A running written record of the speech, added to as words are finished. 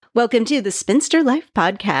Welcome to the Spinster Life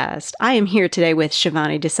Podcast. I am here today with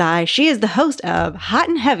Shivani Desai. She is the host of Hot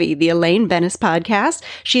and Heavy, the Elaine Benes podcast.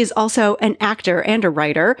 She is also an actor and a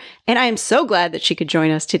writer, and I am so glad that she could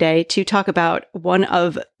join us today to talk about one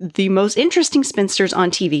of the most interesting spinsters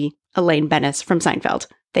on TV, Elaine Benes from Seinfeld.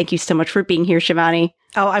 Thank you so much for being here, Shivani.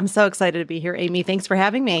 Oh, I'm so excited to be here, Amy. Thanks for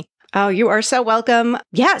having me. Oh, you are so welcome.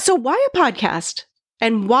 Yeah, so why a podcast?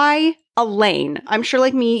 And why Elaine? I'm sure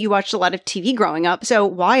like me, you watched a lot of TV growing up. So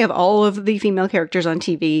why of all of the female characters on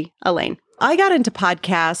TV, Elaine? I got into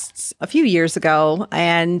podcasts a few years ago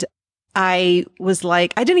and I was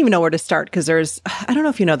like, I didn't even know where to start because I don't know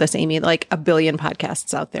if you know this, Amy, like a billion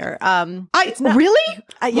podcasts out there. Really?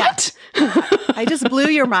 What? I just blew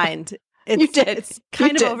your mind. You did. It's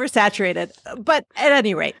kind of oversaturated. But at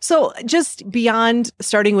any rate, so just beyond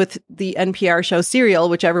starting with the NPR show Serial,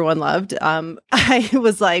 which everyone loved, I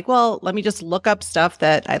was like, well, let me just look up stuff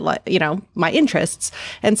that I like, my interests.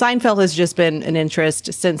 And Seinfeld has just been an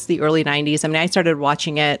interest since the early 90s. I mean, I started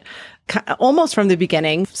watching it almost from the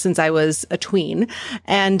beginning since I was a tween.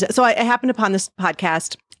 And so I happened upon this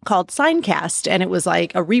podcast called Signcast, and it was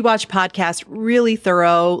like a rewatch podcast, really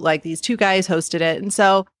thorough, like these two guys hosted it. And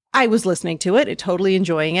so I was listening to it, totally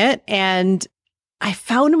enjoying it. And I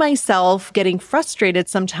found myself getting frustrated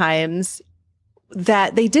sometimes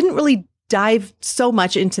that they didn't really dive so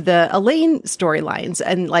much into the Elaine storylines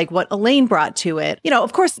and like what Elaine brought to it.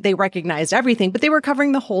 Of course they recognized everything, but they were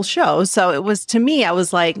covering the whole show. So it was, to me, I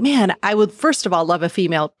was like, man, I would first of all love a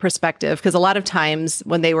female perspective, because a lot of times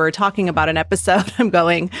when they were talking about an episode, I'm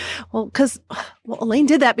going, Elaine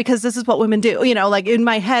did that because this is what women do. Like in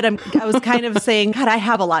my head, I was kind of saying, God, I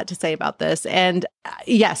have a lot to say about this. And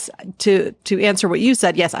yes, to answer what you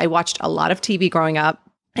said, yes, I watched a lot of TV growing up,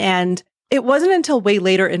 and it wasn't until way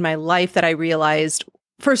later in my life that I realized,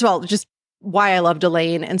 first of all, just why I loved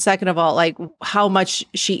Elaine. And second of all, like how much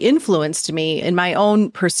she influenced me in my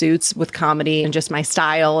own pursuits with comedy and just my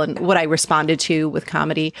style and what I responded to with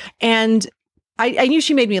comedy. And I knew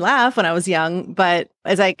she made me laugh when I was young, but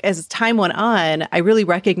as time went on, I really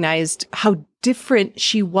recognized how different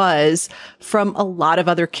she was from a lot of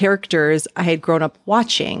other characters I had grown up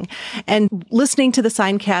watching. And listening to the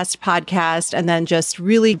Signcast podcast and then just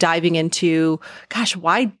really diving into, gosh,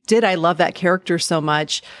 why did I love that character so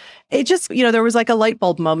much? It just, there was like a light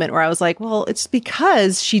bulb moment where I was like, well, it's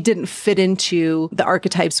because she didn't fit into the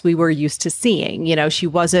archetypes we were used to seeing. She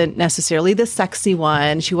wasn't necessarily the sexy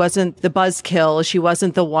one. She wasn't the buzzkill. She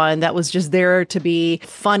wasn't the one that was just there to be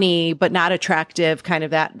funny, but not attractive, kind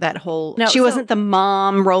of that whole. She wasn't the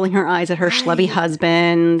mom rolling her eyes at her schlubby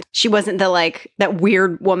husband. She wasn't that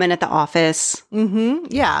weird woman at the office. Mm-hmm.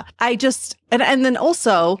 Yeah. And then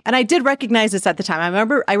also, and I did recognize this at the time.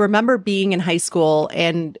 I remember being in high school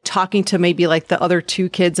and talking to maybe like the other two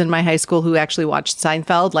kids in my high school who actually watched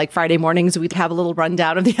Seinfeld. Like Friday mornings, we'd have a little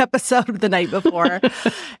rundown of the episode the night before.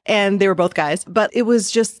 And they were both guys. But it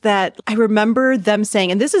was just that I remember them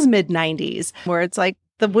saying, and this is mid-90s, where it's like,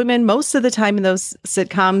 the women most of the time in those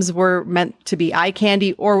sitcoms were meant to be eye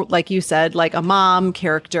candy, or like you said, like a mom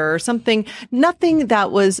character or something, nothing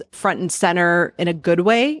that was front and center in a good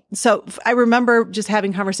way. So I remember just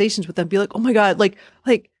having conversations with them, be like, oh my God, like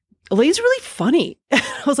Elaine's really funny.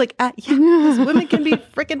 I was like, yeah, these women can be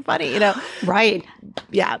freaking funny, Right.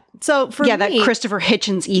 Yeah. So for me, that Christopher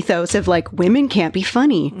Hitchens ethos of like, women can't be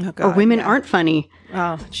funny, or women aren't funny.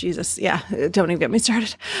 Oh, Jesus. Yeah. Don't even get me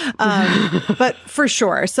started. But for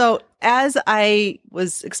sure. So as I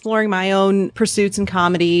was exploring my own pursuits in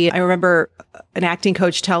comedy, I remember an acting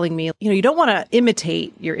coach telling me, you don't want to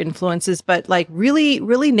imitate your influences, but like really,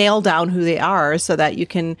 really nail down who they are so that you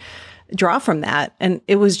can draw from that. And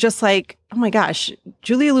it was just like, oh my gosh,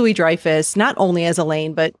 Julia Louis-Dreyfus, not only as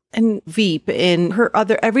Elaine, but in Veep, in her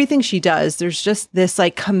everything she does, there's just this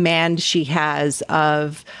like command she has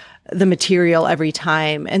of the material every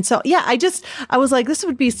time. And so, yeah, I was like, this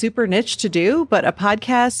would be super niche to do, but a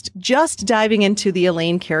podcast just diving into the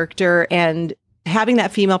Elaine character and having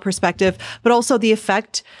that female perspective, but also the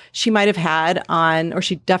effect she might have had on, or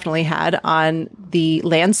she definitely had on the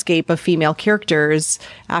landscape of female characters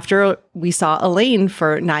after we saw Elaine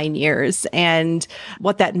for 9 years and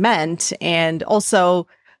what that meant. And also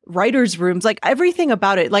writers' rooms, like everything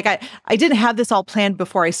about it. Like I didn't have this all planned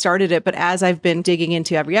before I started it, but as I've been digging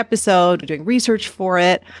into every episode, doing research for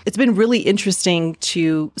it, it's been really interesting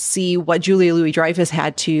to see what Julia Louis-Dreyfus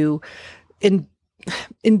had to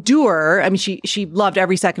endure. I mean, she loved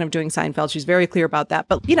every second of doing Seinfeld. She's very clear about that.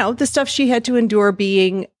 But, the stuff she had to endure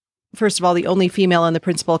being, first of all, the only female in the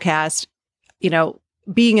principal cast,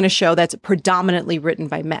 being in a show that's predominantly written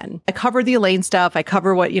by men. I cover the Elaine stuff. I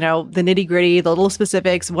cover what, the nitty gritty, the little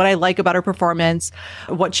specifics, what I like about her performance,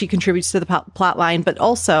 what she contributes to the plot line. But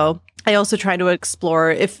I also try to explore,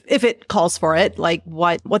 if it calls for it, like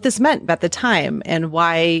what this meant at the time and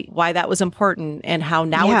why that was important and how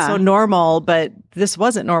now it's so normal, but this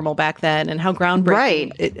wasn't normal back then, and how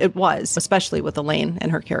groundbreaking it was, especially with Elaine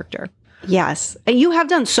and her character. Yes. And you have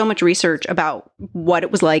done so much research about what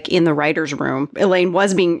it was like in the writer's room. Elaine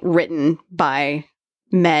was being written by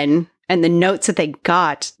men and the notes that they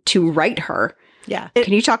got to write her. Yeah.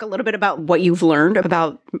 Can you talk a little bit about what you've learned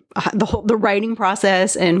about the writing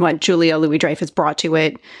process and what Julia Louis-Dreyfus brought to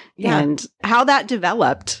it and how that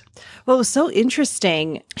developed? Well, it was so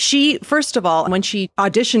interesting. She, first of all, when she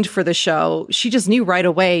auditioned for the show, she just knew right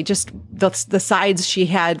away, just the sides she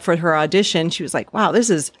had for her audition. She was like, wow,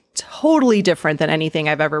 this is totally different than anything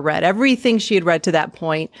I've ever read. Everything she had read to that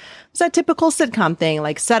point was that typical sitcom thing,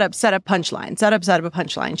 like set up, punchline, set up, a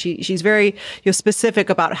punchline. She's very specific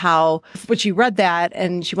about how, when she read that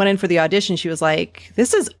and she went in for the audition, she was like,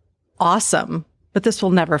 this is awesome, but this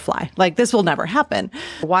will never fly. Like, this will never happen.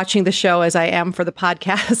 Watching the show as I am for the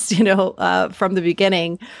podcast, from the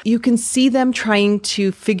beginning, you can see them trying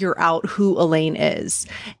to figure out who Elaine is.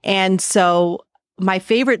 And so my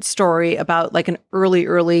favorite story about like an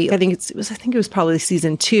early, I think it was probably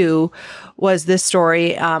season 2, was this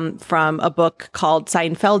story from a book called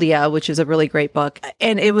Seinfeldia, which is a really great book.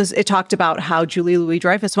 And it talked about how Julia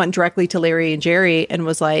Louis-Dreyfus went directly to Larry and Jerry and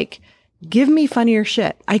was like, give me funnier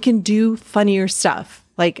shit. I can do funnier stuff.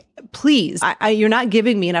 Like, please, you're not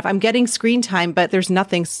giving me enough. I'm getting screen time, but there's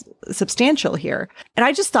nothing substantial here. And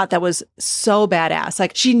I just thought that was so badass.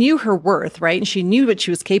 Like, she knew her worth, right? And she knew what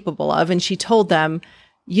she was capable of. And she told them,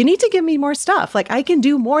 you need to give me more stuff. Like, I can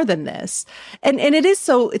do more than this. And it's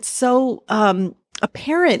so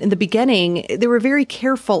apparent in the beginning. They were very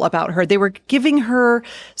careful about her. They were giving her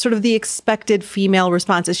sort of the expected female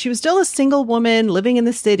responses. She was still a single woman living in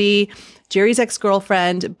the city, Jerry's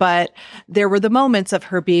ex-girlfriend, but there were the moments of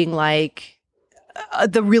her being like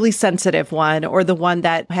the really sensitive one, or the one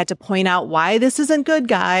that had to point out why this isn't good,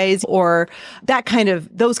 guys, or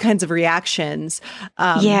those kinds of reactions.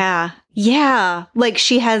 Yeah. Like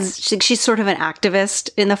she's sort of an activist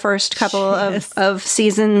in the first couple of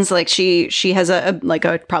seasons. Like she has a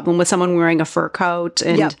problem with someone wearing a fur coat,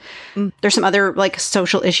 and there's some other like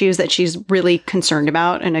social issues that she's really concerned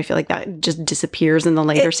about. And I feel like that just disappears in the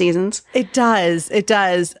later seasons. It does.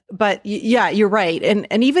 But yeah, you're right.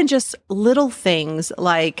 And even just little things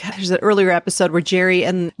like there's an earlier episode where Jerry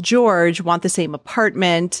and George want the same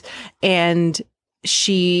apartment, and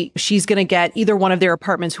she's going to get either one of their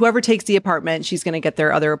apartments. Whoever takes the apartment, she's going to get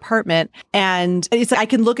their other apartment. And it's like, I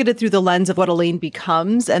can look at it through the lens of what Elaine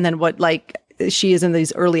becomes and then what like she is in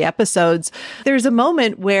these early episodes. There's a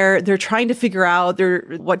moment where they're trying to figure out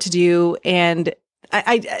what to do. And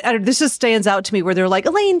I this just stands out to me where they're like,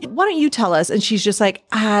 Elaine, why don't you tell us? And she's just like,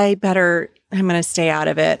 I'm going to stay out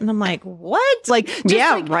of it. And I'm like, what? Like,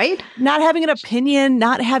 right. Not having an opinion,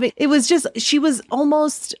 it was just, she was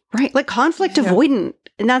almost right. Like conflict avoidant.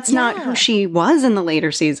 And that's not who she was in the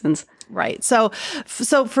later seasons. Right. So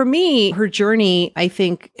for me, her journey, I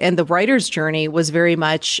think, and the writer's journey was very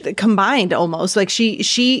much combined almost. Like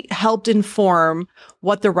she helped inform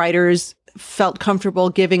what the writers felt comfortable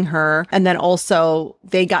giving her. And then also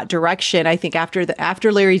they got direction. I think after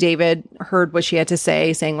Larry David heard what she had to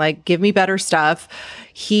say, saying like, give me better stuff,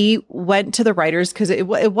 he went to the writers, because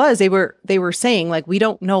they were saying like, we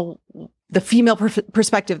don't know the female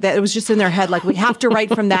perspective, that it was just in their head. Like, we have to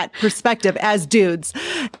write from that perspective as dudes.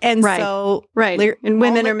 And so, and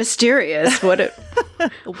women are mysterious. What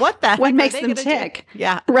makes them tick? Do?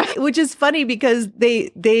 Yeah. Right. Which is funny because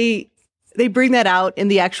they bring that out in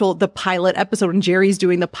the pilot episode when Jerry's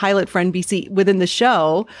doing the pilot for NBC within the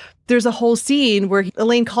show. There's a whole scene where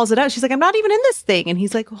Elaine calls it out. She's like, I'm not even in this thing. And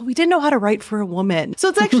he's like, well, we didn't know how to write for a woman. So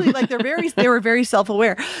it's actually like they were very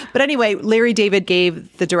self-aware. But anyway, Larry David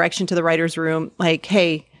gave the direction to the writer's room, like,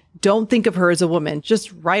 hey, don't think of her as a woman.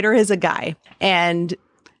 Just write her as a guy. And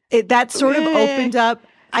that sort of opened up.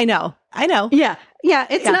 I know. Yeah. Yeah,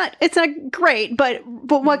 it's not great, but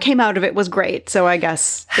what came out of it was great. So I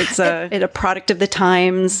guess it's a product of the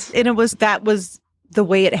times. And that was the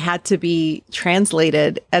way it had to be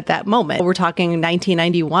translated at that moment. We're talking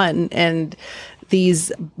 1991, and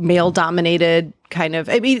these male dominated kind of,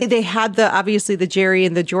 I mean, they had obviously the Jerry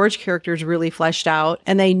and the George characters really fleshed out,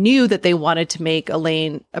 and they knew that they wanted to make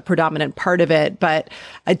Elaine a predominant part of it. But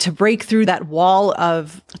to break through that wall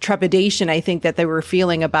of trepidation, I think that they were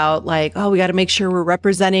feeling about like, oh, we got to make sure we're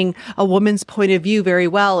representing a woman's point of view very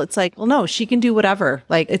well. It's like, well, no, she can do whatever.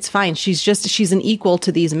 Like, it's fine. She's an equal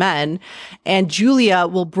to these men. And Julia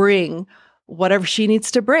will bring whatever she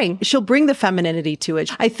needs to bring. She'll bring the femininity to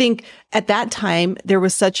it. I think at that time, there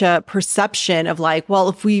was such a perception of like, well,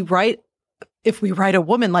 if we write a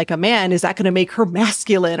woman like a man, is that going to make her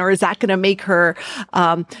masculine, or is that going to make her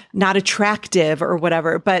not attractive or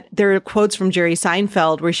whatever? But there are quotes from Jerry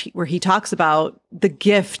Seinfeld where he talks about the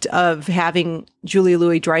gift of having Julia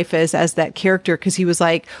Louis-Dreyfus as that character, because he was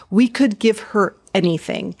like, we could give her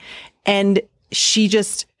anything. And she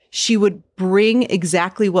would bring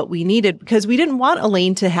exactly what we needed, because we didn't want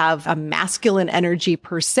Elaine to have a masculine energy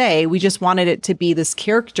per se. We just wanted it to be this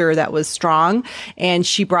character that was strong, and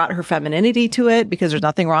she brought her femininity to it, because there's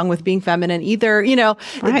nothing wrong with being feminine either. You know,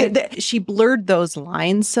 right. She blurred those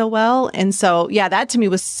lines so well. And so, yeah, that to me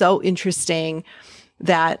was so interesting,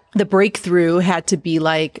 that the breakthrough had to be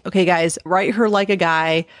like, okay, guys, write her like a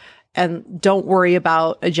guy, and don't worry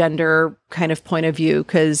about a gender kind of point of view,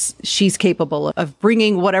 because she's capable of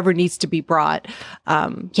bringing whatever needs to be brought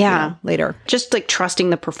later. Just like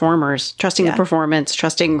trusting the performers, trusting the performance,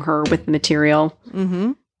 trusting her with the material.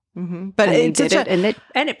 Mm-hmm. Mm-hmm. But it did it,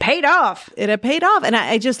 and it paid off. It paid off. And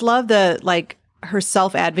I just love her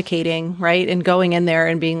self-advocating, right? And going in there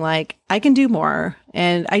and being like, I can do more.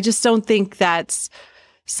 And I just don't think that's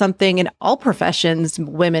something in all professions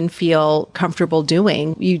women feel comfortable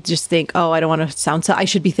doing. You just think, oh, I don't want to I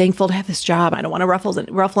should be thankful to have this job. I don't want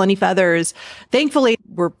to ruffle any feathers. Thankfully,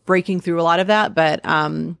 we're breaking through a lot of that. But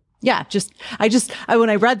when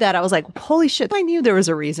I read that, I was like, holy shit, I knew there was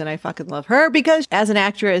a reason I fucking love her, because as an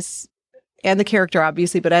actress, and the character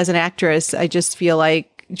obviously, but as an actress, I just feel like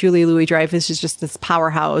Julia Louis-Dreyfus is just this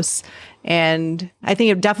powerhouse. And I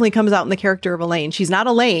think it definitely comes out in the character of Elaine. She's not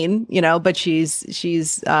Elaine, but she's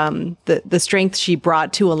the strength she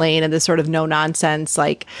brought to Elaine, and this sort of no nonsense,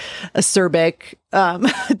 like acerbic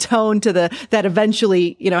tone to that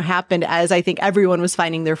eventually, happened as I think everyone was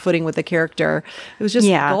finding their footing with the character. It was just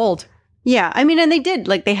gold. Yeah. I mean, and they did,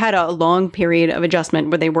 like, they had a long period of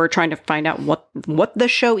adjustment where they were trying to find out what the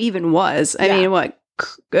show even was. I mean,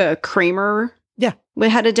 Kramer? Yeah. It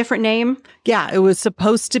had a different name. Yeah. It was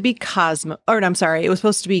supposed to be it was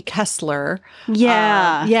supposed to be Kessler.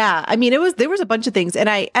 Yeah. I mean, there was a bunch of things. And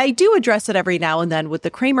I do address it every now and then with the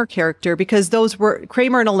Kramer character, because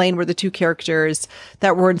Kramer and Elaine were the two characters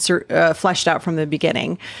that were fleshed out from the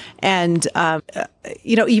beginning. And,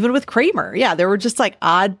 even with Kramer, there were just like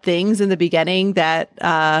odd things in the beginning that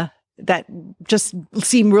just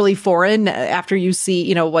seem really foreign after you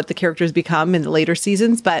see, what the characters become in the later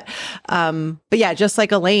seasons. But yeah, just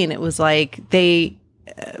like Elaine, it was like they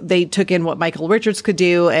took in what Michael Richards could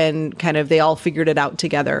do, and kind of they all figured it out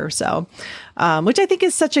together. So, which I think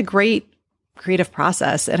is such a great creative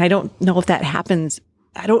process. And I don't know if that happens.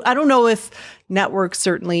 I don't know if networks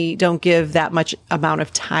certainly don't give that much amount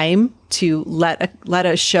of time to let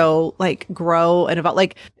a show like grow and about,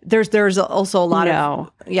 like there's also a lot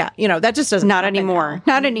of that just doesn't not anymore.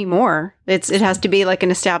 Not anymore. It has to be like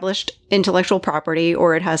an established intellectual property,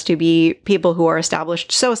 or it has to be people who are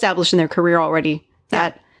so established in their career already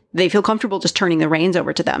that they feel comfortable just turning the reins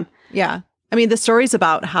over to them. Yeah. I mean, the stories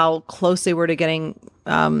about how close they were to getting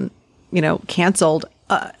canceled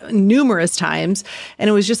numerous times. And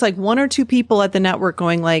it was just like one or two people at the network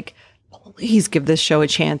going like, please give this show a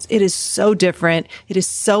chance. It is so different. It is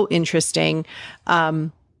so interesting.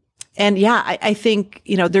 And I think,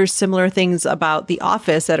 there's similar things about The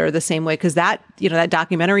Office that are the same way, because that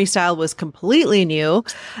documentary style was completely new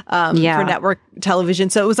for network television.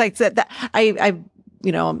 So it was like that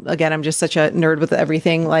again, I'm just such a nerd with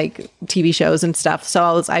everything like TV shows and stuff.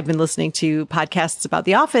 So I've been listening to podcasts about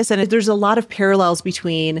The Office, and there's a lot of parallels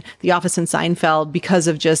between The Office and Seinfeld because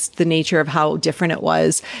of just the nature of how different it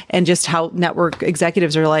was, and just how network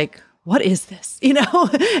executives are like, what is this?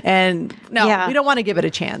 And no, we don't want to give it a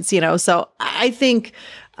chance, So I think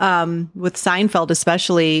with Seinfeld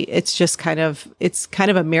especially, it's just kind of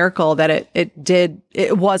a miracle that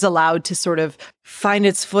it was allowed to sort of find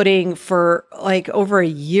its footing for like over a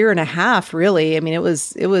year and a half, really. I mean, it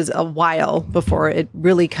was a while before it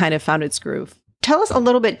really kind of found its groove. Tell us a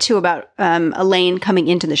little bit too about Elaine coming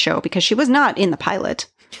into the show, because she was not in the pilot.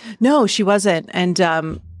 No, she wasn't.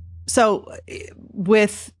 And so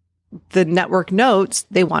with the network notes,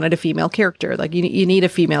 they wanted a female character. Like you need a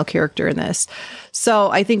female character in this. So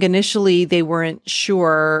I think initially they weren't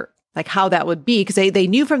sure like how that would be. Cause they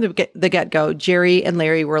knew from the get-go, Jerry and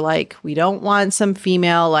Larry were like, we don't want some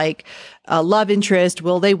female, like love interest.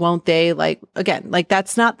 Will they, won't they? Like, again, like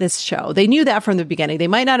that's not this show. They knew that from the beginning. They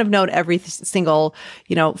might not have known every single,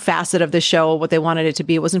 facet of the show, what they wanted it to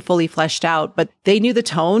be. It wasn't fully fleshed out, but they knew the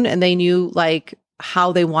tone and they knew like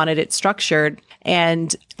how they wanted it structured.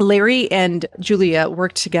 And Larry and Julia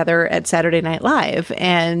worked together at Saturday Night Live,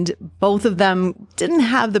 and both of them didn't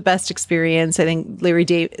have the best experience. I think Larry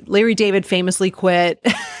David famously quit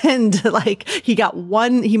and like he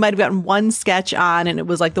might have gotten one sketch on, and it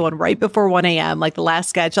was like the one right before 1 a.m., like the last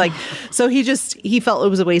sketch. Like, so he felt it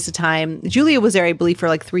was a waste of time. Julia was there, I believe, for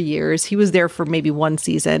like 3 years. He was there for maybe one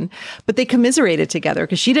season, but they commiserated together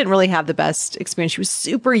because she didn't really have the best experience. She was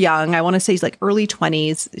super young. I want to say she's like early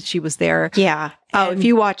 20s. She was there. Yeah. Oh, if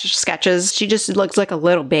you watch sketches, she just looks like a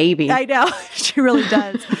little baby. I know. She really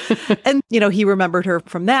does. And, he remembered her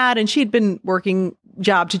from that. And she'd been working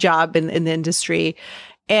job to job in the industry.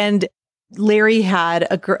 And Larry had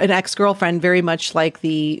an ex-girlfriend, very much like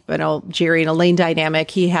the, Jerry and Elaine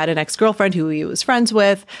dynamic. He had an ex-girlfriend who he was friends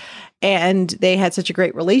with, and they had such a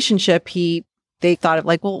great relationship. They thought of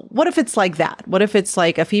like, well, what if it's like that? What if it's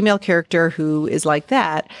like a female character who is like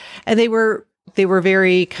that? And they were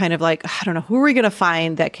very kind of like, I don't know, who are we going to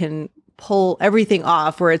find that can pull everything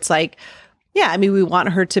off where it's like, yeah, I mean, we want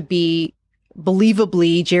her to be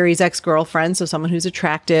believably Jerry's ex-girlfriend. So someone who's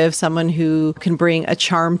attractive, someone who can bring a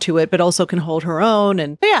charm to it, but also can hold her own.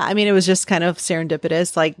 And yeah, I mean, it was just kind of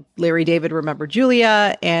serendipitous. Like Larry David remembered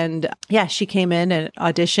Julia, and yeah, she came in and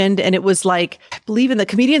auditioned. And it was like, I believe in the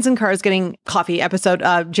Comedians in Cars Getting Coffee episode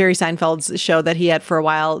of Jerry Seinfeld's show that he had for a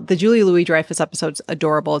while. The Julia Louis-Dreyfus episode's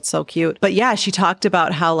adorable. It's so cute. But yeah, she talked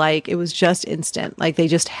about how like it was just instant. Like they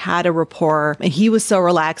just had a rapport, and he was so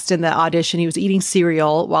relaxed in the audition. He was eating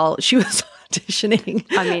cereal while she was auditioning.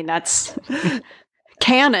 I mean, that's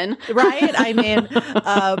canon, right? I mean,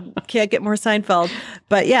 can't get more Seinfeld.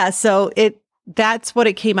 But yeah, so that's what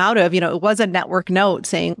it came out of. It was a network note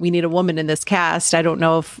saying we need a woman in this cast. I don't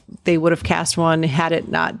know if they would have cast one had it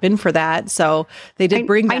not been for that. So they did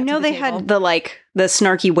bring that. I know they table. had the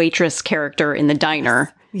snarky waitress character in the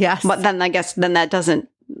diner. Yes. But then I guess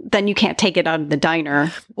then you can't take it out of the diner.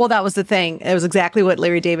 Well, that was the thing. It was exactly what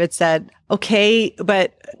Larry David said. Okay,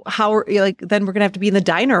 but then we're going to have to be in the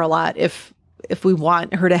diner a lot if we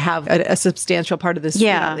want her to have a substantial part of this.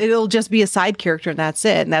 Yeah. It'll just be a side character and that's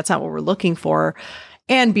it. And that's not what we're looking for.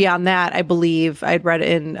 And beyond that, I believe I'd read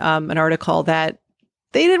in an article that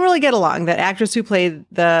they didn't really get along. That actress who played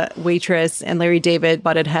the waitress and Larry David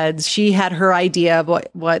butted heads. She had her idea of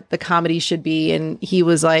what the comedy should be. And he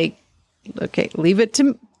was like, okay, leave it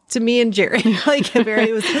to me and Jerry.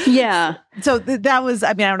 Yeah. So that was,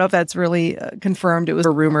 I mean, I don't know if that's really confirmed. It was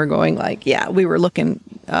a rumor going like, yeah, we were looking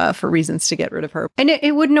for reasons to get rid of her. And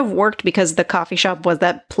it wouldn't have worked because the coffee shop was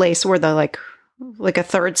that place where the like a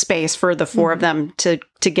third space for the four of them to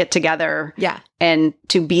get together. Yeah. And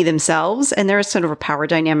to be themselves. And there's sort of a power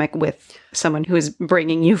dynamic with someone who is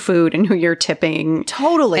bringing you food and who you're tipping.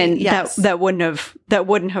 Totally. And yes. that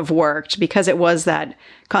wouldn't have worked because it was that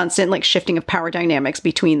constant like shifting of power dynamics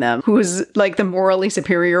between them. Who's like the morally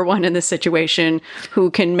superior one in this situation, who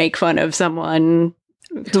can make fun of someone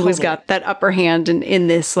who has got that upper hand in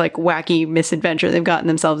this like wacky misadventure they've gotten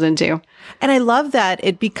themselves into. And I love that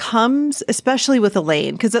it becomes, especially with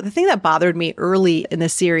Elaine, because the thing that bothered me early in the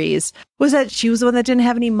series was that she was the one that didn't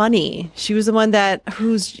have any money. She was the one that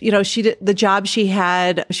the job she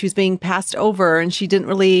had, she was being passed over and she couldn't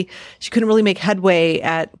really make headway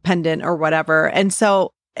at Pendant or whatever. And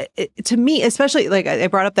so to me, especially like I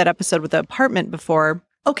brought up that episode with the apartment before.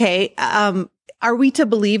 Okay. Are we to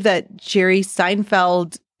believe that Jerry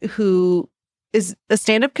Seinfeld, who is a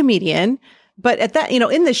stand-up comedian, but at that,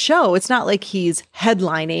 in the show, it's not like he's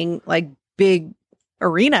headlining like big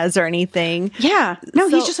arenas or anything. Yeah. No,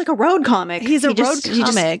 he's just like a road comic. He's a road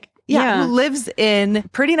comic. Yeah, who lives in a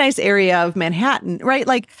pretty nice area of Manhattan, right?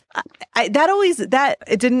 Like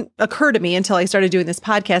it didn't occur to me until I started doing this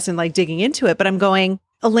podcast and like digging into it. But I'm going,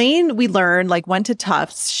 Elaine, we learned like went to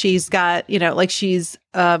Tufts. She's got, she's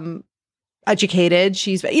educated.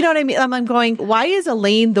 She's, you know what I mean? I'm going, why is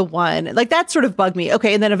Elaine the one? Like that sort of bugged me.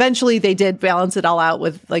 Okay. And then eventually they did balance it all out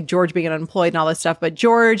with like George being unemployed and all this stuff. But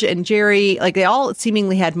George and Jerry, like they all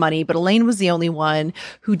seemingly had money, but Elaine was the only one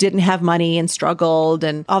who didn't have money and struggled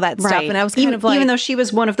and all that stuff. And I was kind of like, even though she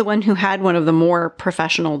was one of the one who had one of the more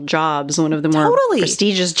professional jobs, one of the more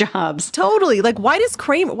prestigious jobs. Totally. Like why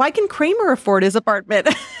can Kramer afford his apartment?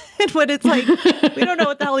 And when it's like, we don't know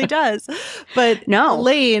what the hell he does. But no,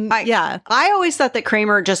 Elaine, I always thought that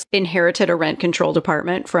Kramer just inherited a rent controlled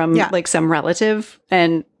apartment from like some relative.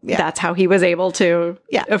 And that's how he was able to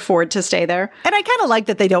afford to stay there. And I kind of like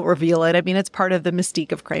that they don't reveal it. I mean, it's part of the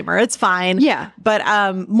mystique of Kramer. It's fine. Yeah.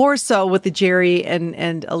 But more so with the Jerry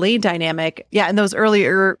and Elaine dynamic. Yeah. In those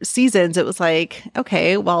earlier seasons, it was like,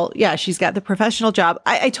 okay, well, yeah, she's got the professional job.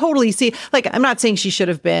 I totally see, like, I'm not saying she should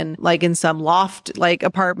have been like in some loft like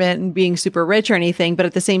apartment and being super rich or anything. But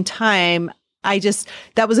at the same time,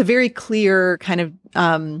 that was a very clear kind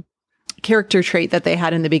of character trait that they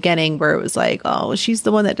had in the beginning where it was like, oh, she's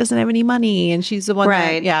the one that doesn't have any money and she's the one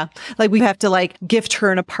that, like we have to like gift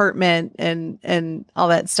her an apartment and all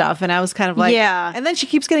that stuff. And I was kind of like, and then she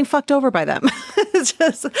keeps getting fucked over by them. It's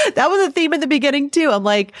just, that was a theme in the beginning too. I'm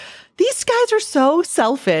like, these guys are so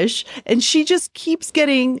selfish. And she just keeps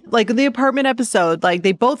getting, like in the apartment episode, like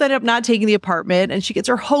they both end up not taking the apartment and she gets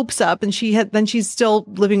her hopes up and then she's still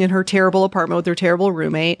living in her terrible apartment with her terrible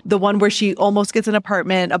roommate. The one where she almost gets an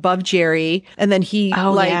apartment above Jerry. And then he he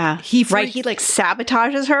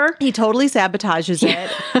sabotages her. He totally sabotages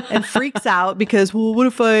it and freaks out because, well, what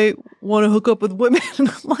if I want to hook up with women? And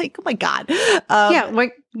I'm like, oh my God.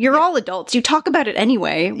 Like you're all adults. You talk about it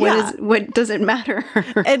anyway. What does it matter?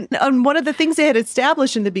 And one of the things they had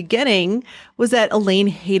established in the beginning was that Elaine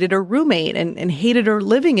hated her roommate and hated her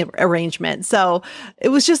living arrangement. So it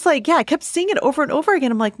was just like, I kept seeing it over and over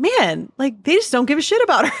again. I'm like, man, like they just don't give a shit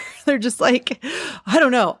about her. They're just like, I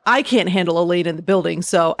don't know. I can't handle Elaine in the building.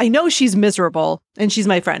 So I know she's miserable and she's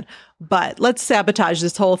my friend, but let's sabotage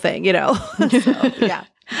this whole thing, So, yeah.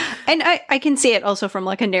 And I can see it also from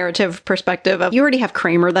like a narrative perspective of you already have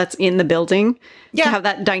Kramer that's in the building. To have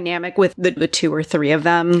that dynamic with the two or three of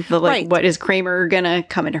them. What is Kramer going to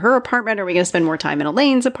come into her apartment? Are we going to spend more time in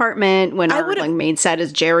Elaine's apartment when our like main set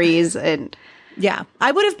is Jerry's? And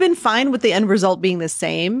I would have been fine with the end result being the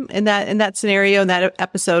same in that scenario, in that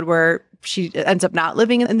episode where she ends up not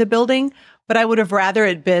living in the building. But I would have rather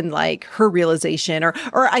it been like her realization, or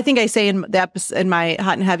I think I say in my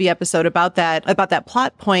Hot and Heavy episode about that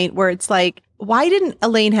plot point where it's like, why didn't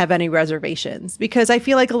Elaine have any reservations? Because I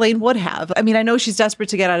feel like Elaine would have. I mean, I know she's desperate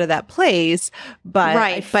to get out of that place, but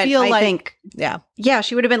I think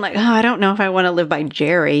she would have been like, oh, I don't know if I want to live by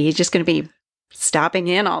Jerry. He's just going to be stopping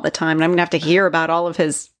in all the time, and I'm going to have to hear about all of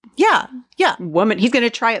his woman. He's going to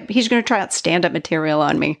try out stand-up material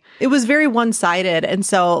on me. It was very one-sided, and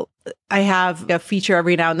so I have a feature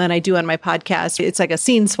every now and then I do on my podcast. It's like a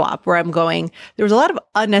scene swap where I'm going, there was a lot of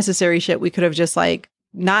unnecessary shit we could have just like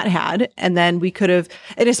not had. And then we could have,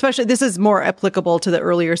 and especially this is more applicable to the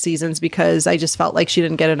earlier seasons because I just felt like she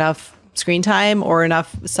didn't get enough screen time or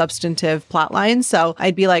enough substantive plot lines. So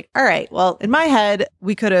I'd be like, all right, well, in my head,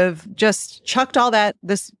 we could have just chucked all that,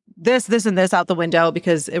 this and this out the window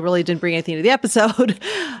because it really didn't bring anything to the episode.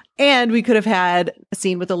 And we could have had a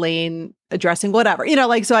scene with Elaine addressing whatever,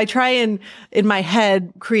 so I try and in my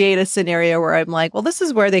head create a scenario where I'm like, well, this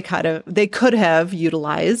is where they could have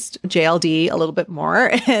utilized JLD a little bit more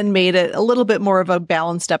and made it a little bit more of a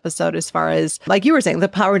balanced episode as far as, like you were saying, the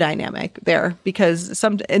power dynamic there, because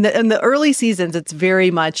in the early seasons, it's very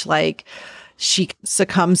much like she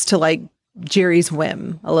succumbs to like Jerry's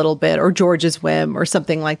whim a little bit, or George's whim, or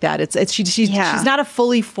something like that. She's not a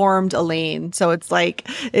fully formed Elaine, so it's like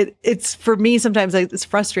it's for me sometimes it's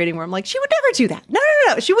frustrating where I'm like, she would never do that. No,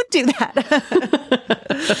 she wouldn't do that.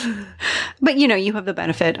 But you have the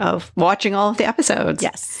benefit of watching all of the episodes,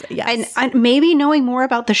 yes, and maybe knowing more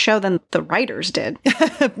about the show than the writers did.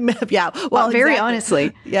 Well, very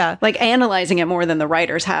honestly, like analyzing it more than the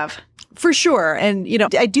writers have. For sure. And,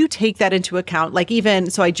 I do take that into account. Like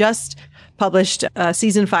so I just published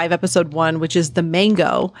season 5, episode 1, which is the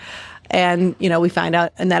mango. And, we find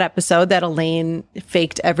out in that episode that Elaine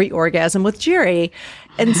faked every orgasm with Jerry.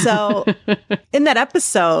 And so in that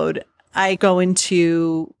episode, I go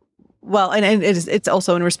into, and it's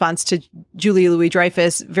also in response to Julia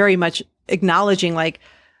Louis-Dreyfus very much acknowledging like,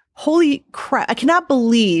 holy crap, I cannot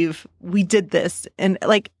believe we did this. And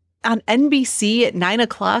like, on NBC at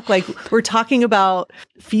 9:00, like we're talking about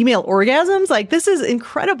female orgasms. Like this is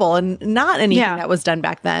incredible and not anything that was done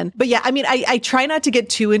back then. But I mean, I try not to get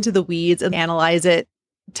too into the weeds and analyze it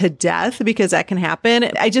to death because that can happen.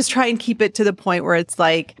 I just try and keep it to the point where it's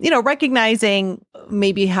like, recognizing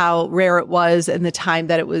maybe how rare it was and the time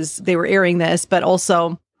that they were airing this, but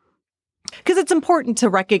also because it's important to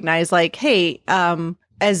recognize like, hey,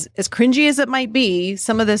 as cringy as it might be,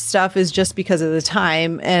 some of this stuff is just because of the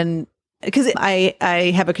time. And because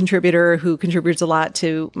I have a contributor who contributes a lot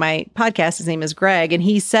to my podcast. His name is Greg. And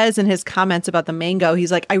he says in his comments about the mango,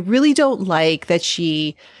 he's like, I really don't like that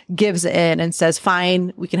she gives in and says,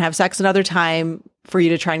 fine, we can have sex another time for you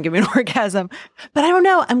to try and give me an orgasm. But I don't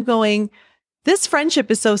know. I'm going, this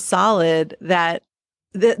friendship is so solid that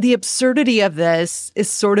the absurdity of this is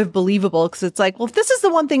sort of believable because it's like, well, if this is the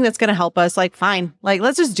one thing that's going to help us, like, fine, like,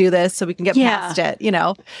 let's just do this so we can get past it, you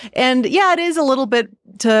know? And yeah, it is a little bit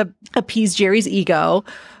to appease Jerry's ego,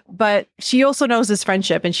 but she also knows his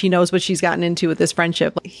friendship and she knows what she's gotten into with this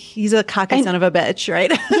friendship. He's a cocky son of a bitch,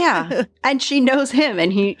 right? Yeah. And she knows him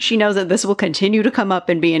and she knows that this will continue to come up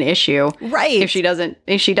and be an issue. Right. If she doesn't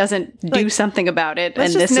do something about it.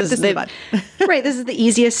 Let's And just this is nip this in the bud. right. This is the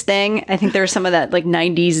easiest thing. I think there's some of that like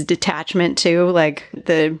 90s detachment too, like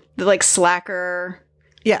the like slacker,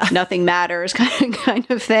 Yeah. nothing matters kind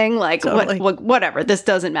of thing. Like Totally. whatever, this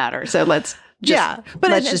doesn't matter. So let's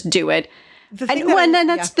just do it. And then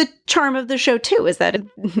that's the charm of the show too, is that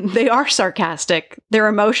they are sarcastic. Their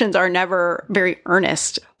emotions are never very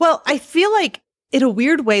earnest. Well, I feel like in a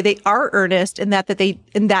weird way, they are earnest in that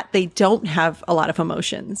they don't have a lot of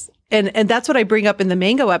emotions. And that's what I bring up in the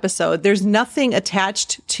Mango episode. There's nothing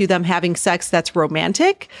attached to them having sex that's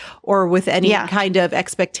romantic or with any kind of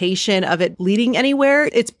expectation of it leading anywhere.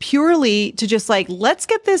 It's purely to just like, let's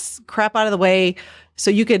get this crap out of the way so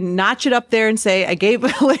you can notch it up there and say, I gave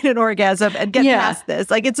Elaine an orgasm and get past this.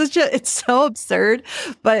 Like, it's so absurd,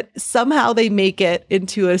 but somehow they make it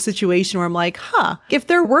into a situation where I'm like, if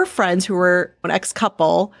there were friends who were an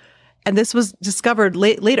ex-couple and this was discovered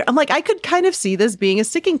later, I'm like, I could kind of see this being a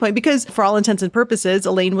sticking point because for all intents and purposes,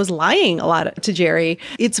 Elaine was lying a lot to Jerry.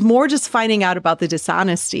 It's more just finding out about the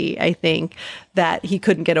dishonesty, I think, that he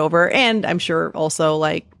couldn't get over. And I'm sure also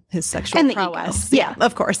like his sexual and the prowess. Ego. Yeah,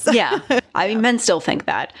 of course. Yeah. I mean, men still think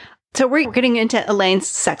that. So we're getting into Elaine's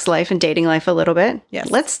sex life and dating life a little bit.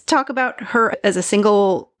 Yes. Let's talk about her as a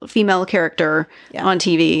single female character on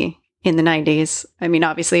TV in the 90s. I mean,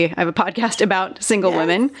 obviously, I have a podcast about single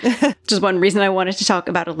women, which is one reason I wanted to talk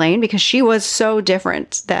about Elaine, because she was so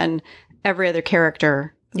different than every other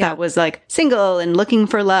character that was like single and looking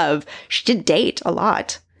for love. She did date a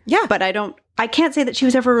lot. Yeah. But I can't say that she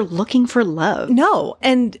was ever looking for love. No.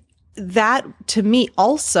 And that to me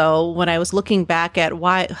also, when I was looking back at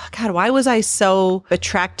why was I so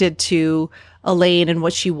attracted to Elaine and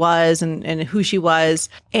what she was and who she was?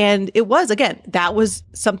 And it was, again, that was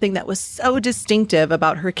something that was so distinctive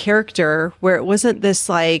about her character, where it wasn't this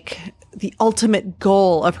like the ultimate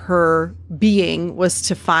goal of her being was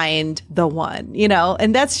to find the one, you know?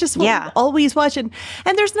 And that's just what I always watch. And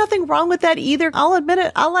there's nothing wrong with that either. I'll admit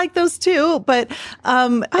it. I like those too. But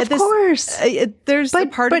of course, there's a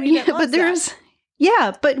part of me that loves that.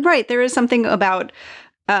 There is something about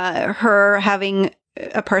her having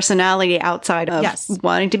a personality outside of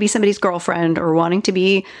wanting to be somebody's girlfriend or wanting to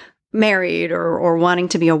be married or wanting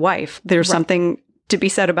to be a wife. There's something to be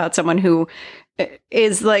said about someone who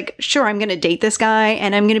is like, sure, I'm going to date this guy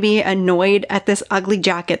and I'm going to be annoyed at this ugly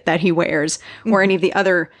jacket that he wears or any of the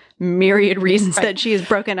other myriad reasons that she has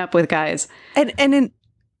broken up with guys. And in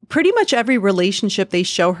pretty much every relationship they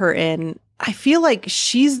show her in, I feel like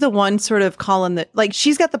she's the one sort of calling the, like,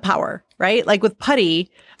 she's got the power, right? Like with Putty.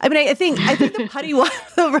 I mean, I think the Putty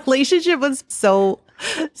the relationship was so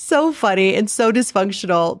funny and so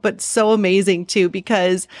dysfunctional, but so amazing too,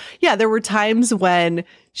 because there were times when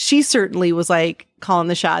she certainly was like calling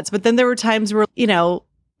the shots, but then there were times where, you know,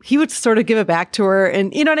 he would sort of give it back to her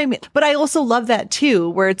and you know what I mean? But I also love that too,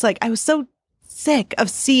 where it's like, I was so sick of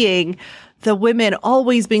seeing the women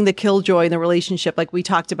always being the killjoy in the relationship. Like we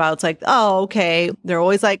talked about, it's like, oh, okay. They're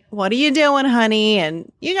always like, what are you doing, honey?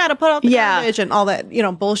 And you got to put out the garbage and all that, you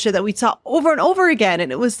know, bullshit that we saw over and over again.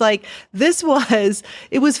 And it was like,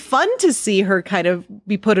 it was fun to see her kind of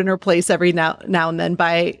be put in her place every now and then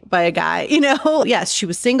by a guy, you know? Yes, she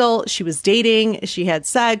was single, she was dating, she had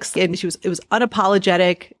sex, and it was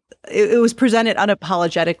unapologetic. It was presented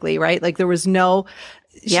unapologetically, right? Like there was no,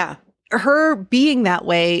 her being that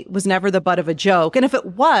way was never the butt of a joke. And if it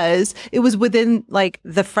was within like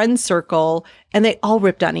the friend circle and they all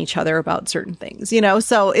ripped on each other about certain things, you know?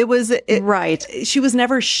 So she was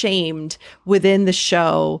never shamed within the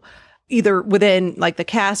show, either within like the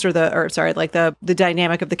cast or the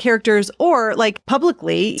dynamic of the characters or like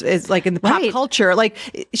publicly is like in the pop culture. Like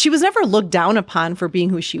she was never looked down upon for being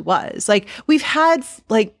who she was. Like we've had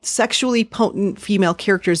like sexually potent female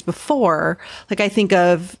characters before. Like I think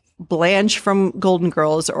of Blanche from Golden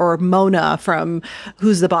Girls or Mona from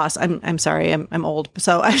Who's the Boss. I'm sorry, I'm old,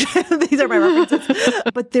 so these are my references.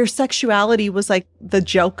 But their sexuality was like the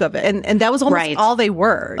joke of it, and that was almost all they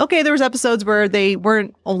were. Okay, there was episodes where they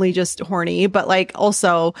weren't only just horny, but like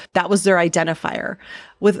also that was their identifier.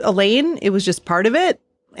 With Elaine, it was just part of it.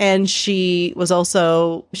 And she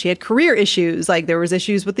had career issues. Like there was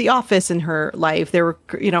issues with the office in her life. There were,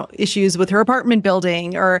 issues with her apartment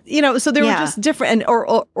building so there were just different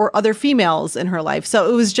or other females in her life. So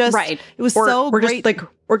it was just, right. It was so great.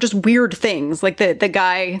 Or just weird things like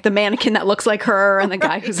the mannequin that looks like her and the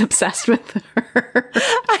guy who's obsessed with her.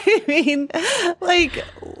 I mean, like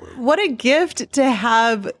what a gift to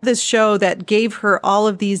have this show that gave her all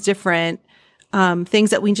of these different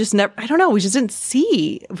things that we just never, we just didn't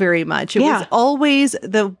see very much. It was always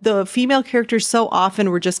the female characters so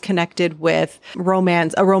often were just connected with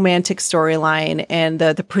romance, a romantic storyline and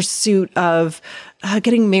the pursuit of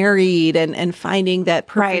getting married and finding that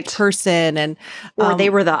perfect person. And or they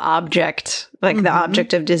were the object, like the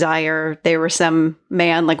object of desire. They were some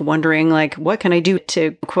man like wondering like, what can I do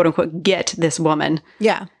to quote unquote get this woman?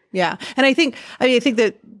 Yeah. Yeah. And I think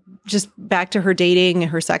that just back to her dating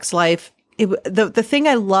and her sex life, the thing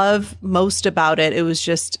I love most about it, it was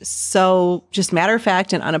just so just matter of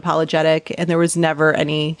fact and unapologetic. And there was never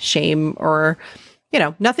any shame or,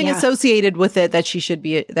 nothing associated with it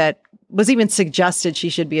that was even suggested she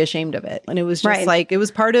should be ashamed of it. And it was just like, it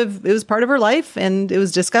was part of her life and it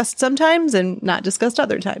was discussed sometimes and not discussed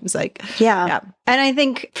other times. Like, yeah. And I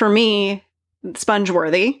think for me,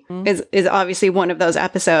 Spongeworthy is obviously one of those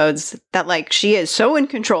episodes that like she is so in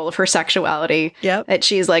control of her sexuality that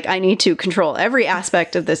she's like, I need to control every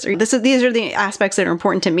aspect of this. These are the aspects that are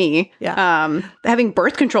important to me. Yeah. Having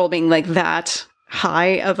birth control being like that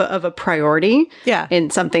high of a priority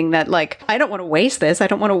in something that like, I don't want to waste this. I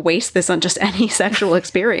don't want to waste this on just any sexual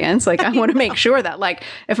experience. Like I want to make sure that like,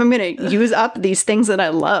 if I'm going to use up these things that I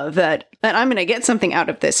love, that I'm going to get something out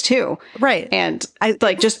of this too. Right. And I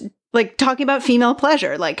like just like talking about female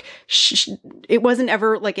pleasure, like it wasn't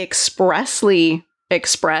ever like expressly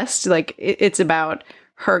expressed. Like it's about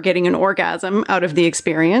her getting an orgasm out of the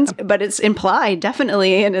experience, but it's implied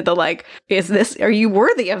definitely in the like, are you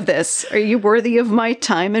worthy of this? Are you worthy of my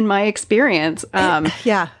time and my experience?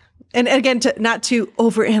 Yeah. And again, not to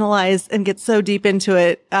overanalyze and get so deep into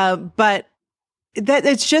it, but that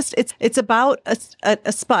it's about a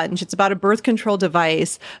sponge. It's about a birth control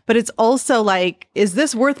device, but it's also like, is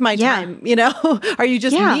this worth my time? Are you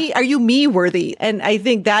just me? Are you me worthy? And I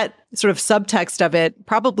think that sort of subtext of it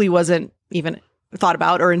probably wasn't even thought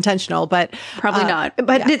about or intentional, but probably not.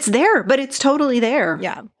 But it's there. But it's totally there.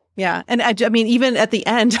 Yeah. Yeah. And I mean, even at the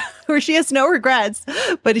end where she has no regrets,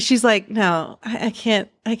 but she's like, no, I can't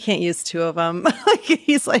use two of them. Like,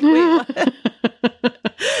 he's like, wait, what?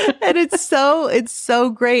 And it's so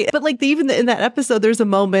great. But like even in that episode, there's a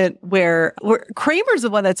moment where Kramer's the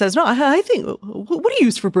one that says, no, I think, what do you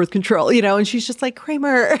use for birth control? And she's just like,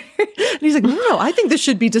 Kramer. And he's like, no, I think this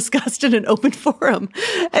should be discussed in an open forum.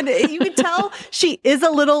 And you can tell she is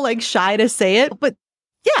a little like shy to say it, but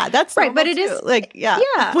yeah, that's right. But it is like,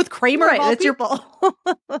 with Kramer, right, that's people.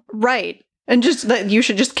 Right. And just that you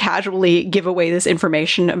should just casually give away this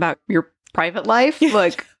information about your private life.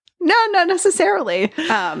 Like, no, not necessarily.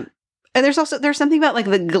 And there's something about like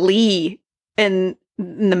the glee and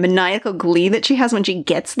the maniacal glee that she has when she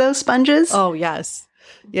gets those sponges. Oh, yes.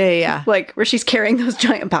 Yeah. Like where she's carrying those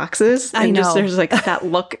giant boxes. And I know. There's like that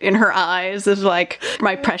look in her eyes of like,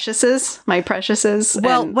 my preciouses.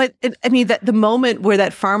 Well, the moment where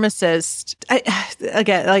that pharmacist,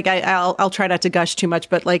 I'll try not to gush too much,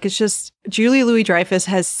 but like, it's just Julia Louis-Dreyfus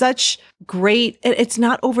has such great, it's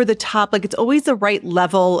not over the top. Like it's always the right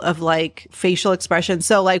level of like facial expression.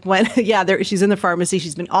 So like when, she's in the pharmacy,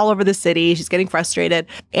 she's been all over the city, she's getting frustrated.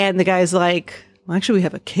 And the guy's like, well, actually, we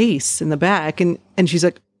have a case in the back. And she's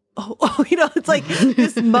like, it's like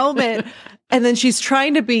this moment. And then she's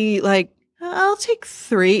trying to be like, I'll take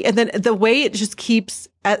 3. And then the way it just keeps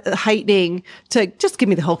heightening to just give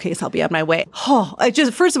me the whole case. I'll be on my way. Oh,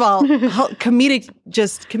 first of all,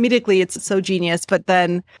 comedically, it's so genius. But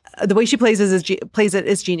then the way she plays it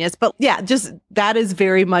is genius. But yeah, just that is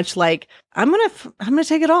very much like, I'm going to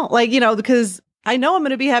take it all. Like, because I know I'm going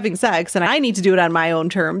to be having sex and I need to do it on my own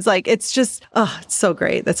terms. Like, it's just, it's so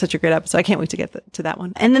great. That's such a great episode. I can't wait to get to that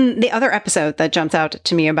one. And then the other episode that jumps out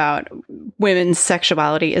to me about women's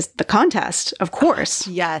sexuality is The Contest, of course.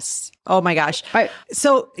 Yes. Oh my gosh.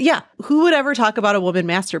 So yeah, who would ever talk about a woman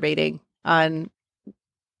masturbating on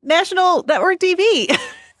national network TV?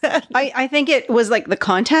 I think it was like The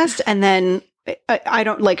Contest, and then I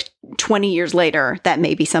don't like 20 years later that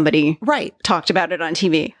maybe somebody talked about it on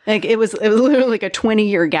TV. Like it was literally like a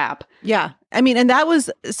 20-year gap. Yeah. I mean, and that was,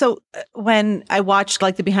 so when I watched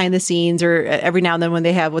like the behind the scenes or every now and then when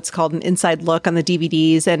they have what's called an inside look on the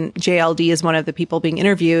DVDs and JLD is one of the people being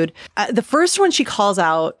interviewed. The first one she calls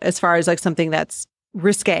out as far as like something that's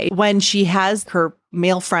risque when she has her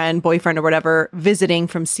male friend, boyfriend or whatever visiting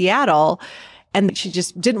from Seattle, and she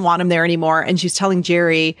just didn't want him there anymore. And she's telling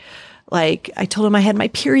Jerry, like, I told him I had my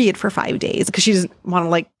period for 5 days because she doesn't want to,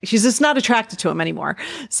 like, she's just not attracted to him anymore.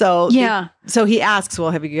 So yeah. So he asks,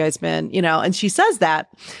 well, have you guys been, and she says that.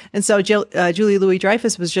 And so Julie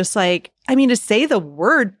Louis-Dreyfus was just like, I mean, to say the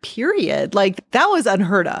word period, like that was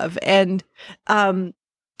unheard of. And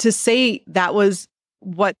to say that was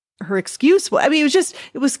what her excuse was, I mean,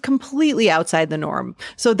 it was completely outside the norm.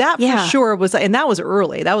 So that for sure was, and that was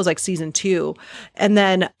early. That was like season 2. And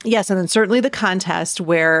then, yes. And then certainly the contest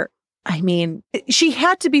where, I mean, she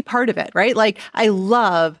had to be part of it, right? Like, I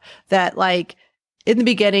love that, like, in the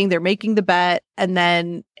beginning, they're making the bet. And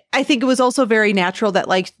then I think it was also very natural that,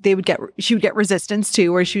 like, she would get resistance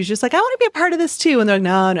too, where she was just like, I want to be a part of this too. And they're like,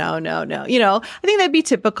 no. I think that'd be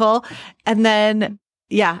typical. And then,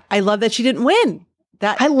 yeah, I love that she didn't win.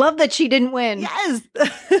 I love that she didn't win. Yes.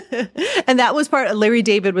 And that was Larry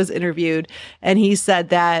David was interviewed, and he said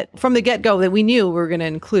that from the get-go that we knew we were going to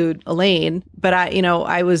include Elaine, but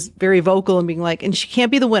I was very vocal in being like, and she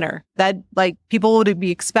can't be the winner. That, like, people would be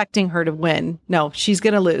expecting her to win. No, she's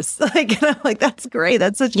going to lose. Like, and I'm like, that's great.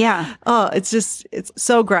 That's such, it's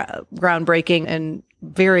so groundbreaking and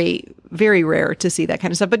very, very rare to see that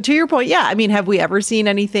kind of stuff. But to your point, yeah, I mean, have we ever seen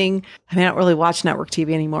anything? I mean, I don't really watch network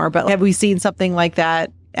TV anymore, but have we seen something like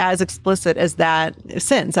that as explicit as that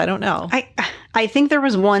since? I don't know. I think there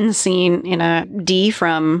was one scene in a D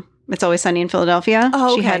from It's Always Sunny in Philadelphia.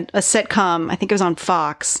 Oh, okay. She had a sitcom, I think it was on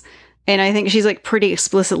Fox, and I think she's like pretty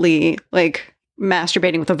explicitly like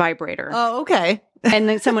masturbating with a vibrator. Oh, okay. And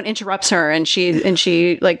then someone interrupts her, and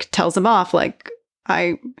she like tells them off, like,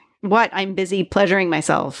 I'm busy pleasuring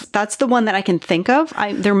myself. That's the one that I can think of.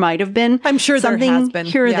 There might have been. I'm sure something there has been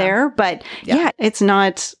here or there, but it's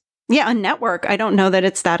not. Yeah, on network, I don't know that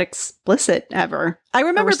it's that explicit ever. I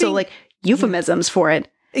remember still like euphemisms for it.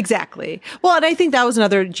 Exactly. Well, and I think that was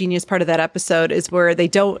another genius part of that episode is where they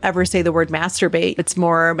don't ever say the word masturbate. It's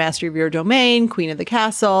more master of your domain, queen of the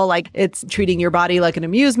castle. Like, it's treating your body like an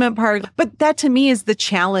amusement park. But that to me is the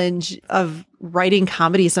challenge of writing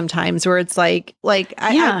comedy sometimes, where it's like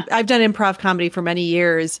I've done improv comedy for many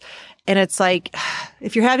years. And it's like,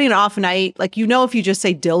 if you're having an off night, like, if you just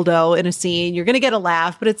say dildo in a scene, you're going to get a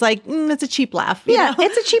laugh, but it's like, it's a cheap laugh. You know?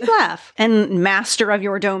 It's a cheap laugh. And master of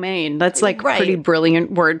your domain. That's like pretty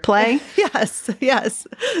brilliant wordplay. Yes.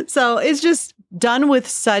 So it's just done with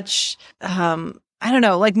such, I don't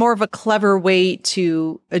know, like more of a clever way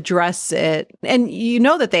to address it. And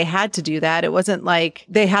that they had to do that. It wasn't like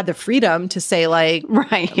they had the freedom to say like,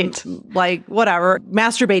 like whatever,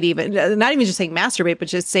 masturbate even. Not even just saying masturbate, but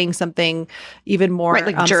just saying something even more. Right,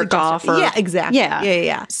 like jerk off. Yeah, exactly.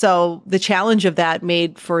 Yeah. So the challenge of that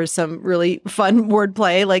made for some really fun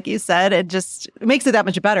wordplay, like you said. It just makes it that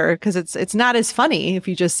much better because it's not as funny if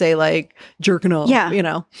you just say like jerking off,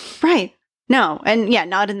 Right. No, and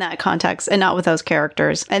not in that context and not with those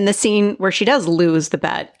characters. And the scene where she does lose the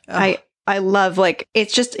bet, I love, like,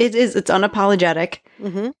 it's unapologetic.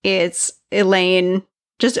 Mm-hmm. It's Elaine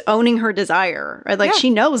just owning her desire. Right? Like, she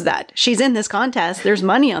knows that she's in this contest. There's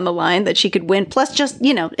money on the line that she could win. Plus, just,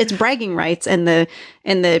 it's bragging rights and the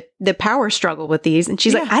power struggle with these. And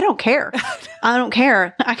she's like, I don't care. I don't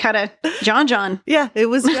care. I gotta John. Yeah, it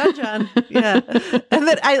was John. Yeah. And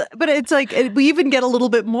then but it's like, we even get a little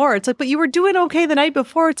bit more. It's like, but you were doing okay the night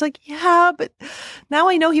before. It's like, yeah, but now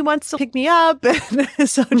I know he wants to pick me up.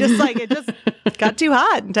 So just like, it just got too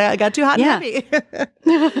hot. I got too hot and heavy.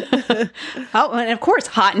 Oh, and of course,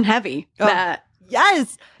 hot and heavy.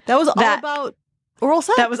 Yes. That was all about oral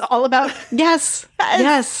sex. That was all about, yes.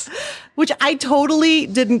 Which I totally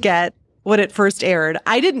didn't get when it first aired.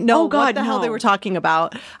 I didn't know what the hell they were talking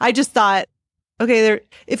about. I just thought, okay,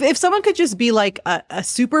 if someone could just be like a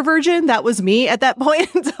super virgin, that was me at that point.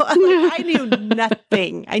 So I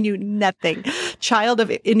knew nothing. Child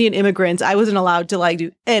of Indian immigrants, I wasn't allowed to like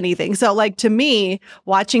do anything. So like, to me,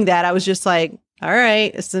 watching that, I was just like, all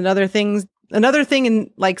right, it's another thing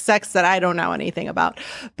in like sex that I don't know anything about.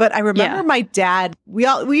 But I remember my dad, we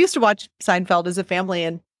used to watch Seinfeld as a family,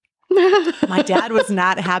 and my dad was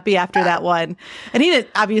not happy after that one. And he didn't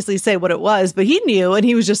obviously say what it was, but he knew, and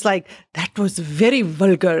he was just like, that was very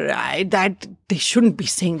vulgar. That they shouldn't be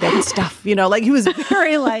saying that stuff, like he was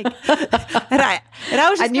very like, and I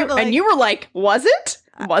was just and you were like, was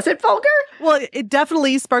it vulgar? Well, it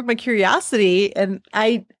definitely sparked my curiosity, and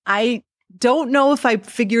I don't know if I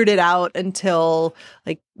figured it out until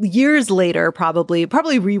like years later, probably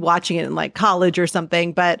rewatching it in like college or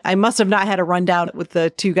something. But I must have not had a rundown with the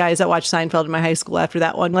two guys that watched Seinfeld in my high school after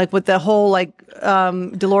that one, like with the whole like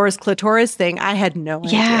Dolores clitoris thing, I had no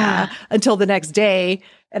idea until the next day.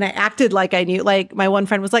 And I acted like I knew. Like my one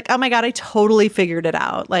friend was like, "Oh my God, I totally figured it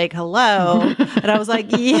out." Like, hello. And I was like,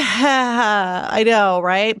 "Yeah, I know,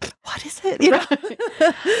 right? What is it?" You know?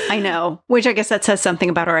 I know. Which I guess that says something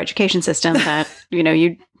about our education system that,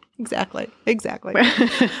 you Exactly.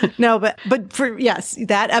 No, but for, yes,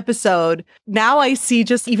 that episode, now I see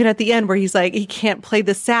just even at the end where he's like, he can't play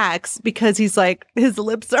the sax because he's like, his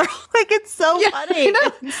lips are like, it's so funny.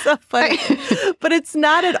 It's so funny. But it's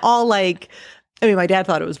not at all like, I mean, my dad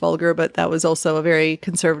thought it was vulgar, but that was also a very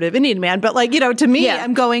conservative Indian man. But like, to me,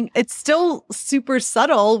 I'm going, it's still super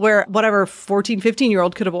subtle where whatever 14,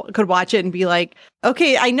 15-year-old could watch it and be like,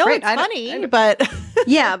 okay, I know it's funny, but.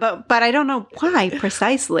 Yeah, but I don't know why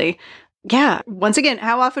precisely. Yeah. Once again,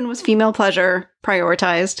 how often was female pleasure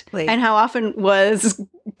prioritized? And how often was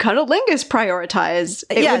cunnilingus prioritized?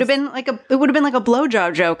 It would have been like a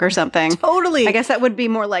blowjob joke or something. Totally. I guess that would be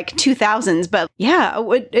more like 2000s, but yeah,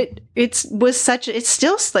 it's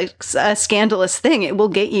still like a scandalous thing. It will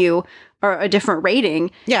get you a different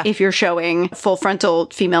rating if you're showing full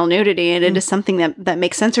frontal female nudity, and it is something that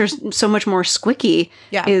makes sense. Or so much more squicky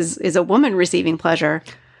is a woman receiving pleasure.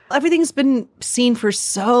 Everything's been seen for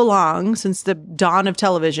so long since the dawn of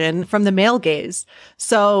television from the male gaze.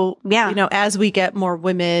 So, as we get more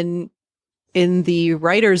women in the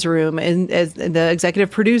writer's room and as the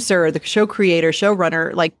executive producer, the show creator,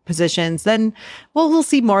 showrunner like positions, then we'll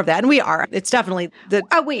see more of that. And we are. It's definitely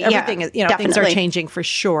everything is, things are changing for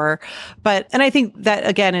sure. And I think that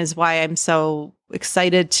again is why I'm so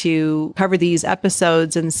excited to cover these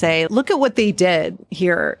episodes and say, look at what they did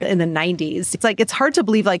here in the 90s. It's like, it's hard to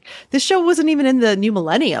believe like this show wasn't even in the new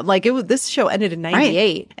millennium. Like this show ended in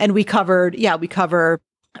 98 and we cover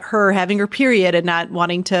her having her period and not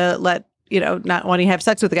wanting to not wanting to have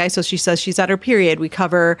sex with the guy. So she says she's on her period. We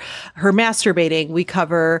cover her masturbating. We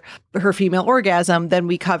cover her female orgasm. Then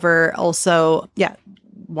we cover also,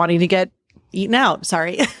 wanting to get eaten out.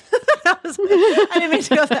 Sorry. I didn't mean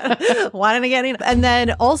to go there. Wanting to get eaten. And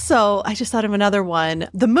then also, I just thought of another one,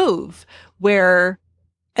 The Move, where...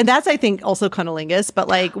 And that's, I think, also cunnilingus, but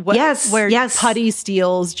like where Putty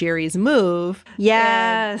steals Jerry's move.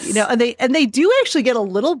 Yes. And they do actually get a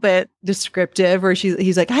little bit descriptive where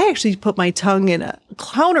he's like, I actually put my tongue in a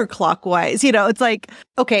counterclockwise. It's like,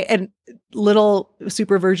 okay. And little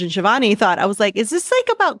super virgin Shivani thought, I was like, is this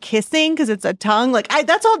like about kissing? Cause it's a tongue. Like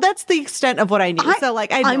that's the extent of what I knew. So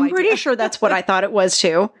like, I'm pretty sure that's what I thought it was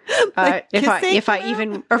too. Like if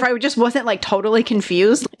I just wasn't like totally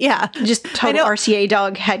confused. Yeah. Just total RCA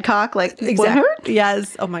dog head cock. Like exactly.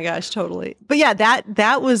 Yes. Oh my gosh. Totally. But yeah,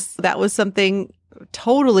 that was something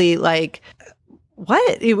totally like,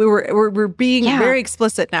 what we're being very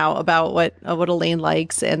explicit now about what Elaine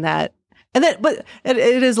likes but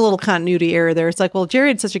it is a little continuity error there. It's like, well, Jerry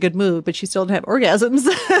had such a good move, but she still didn't have orgasms.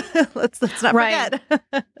 let's not forget.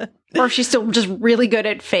 Or she's still just really good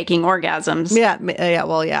at faking orgasms. Yeah.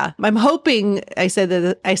 Well, yeah. I'm hoping, I say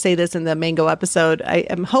this in the Mango episode, I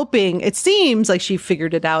am hoping, it seems like she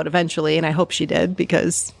figured it out eventually, and I hope she did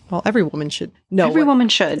because, well, every woman should know. Every woman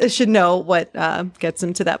should know what gets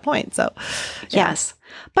them to that point. So, yes.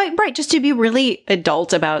 But, just to be really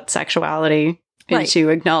adult about sexuality. And to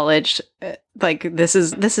acknowledge, like, this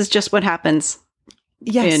is just what happens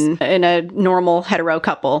in a normal hetero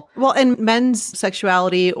couple. Well, and men's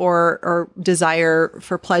sexuality or desire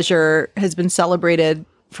for pleasure has been celebrated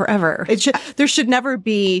forever. There should never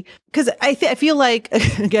be, because I feel like,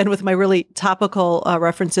 again, with my really topical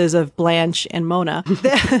references of Blanche and Mona,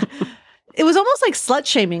 it was almost like slut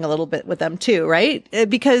shaming a little bit with them too, right?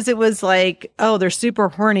 Because it was like, oh, they're super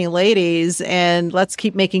horny ladies and let's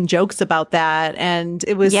keep making jokes about that. And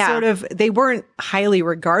it was sort of, they weren't highly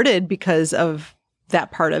regarded because of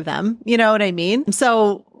that part of them. You know what I mean?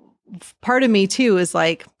 So part of me too is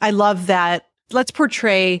like, I love that. Let's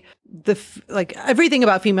portray like everything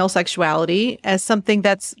about female sexuality as something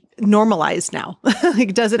that's normalized now.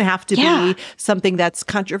 It doesn't have to be something that's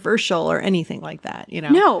controversial or anything like that,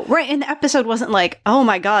 No, right. And the episode wasn't like, oh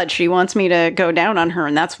my God, she wants me to go down on her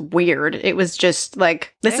and that's weird. It was just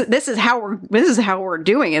like, this is how we're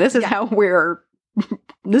doing it. This is how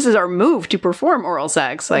this is our move to perform oral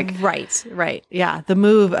sex. Like, right. Yeah. The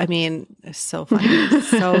move, I mean, is so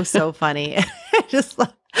funny. so funny.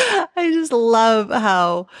 I just love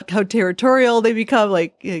how territorial they become.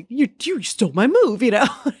 Like, you stole my move,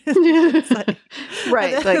 It's like,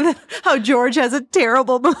 right. Like how George has a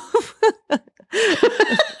terrible move.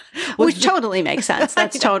 Which totally makes sense.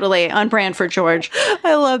 That's totally on brand for George.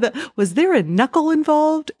 I love that. Was there a knuckle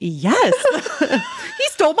involved? Yes. He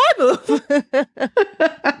stole my move.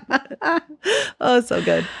 Oh, so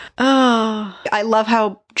good. Oh, I love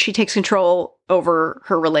how she takes control over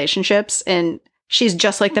her relationships, and she's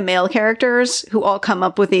just like the male characters who all come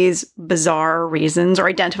up with these bizarre reasons or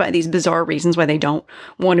identify these bizarre reasons why they don't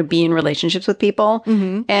want to be in relationships with people.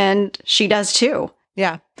 Mm-hmm. And she does too.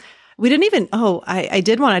 Yeah. We didn't even, I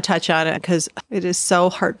did want to touch on it because it is so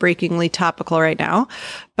heartbreakingly topical right now.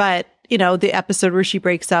 But, you know, the episode where she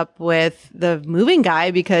breaks up with the moving guy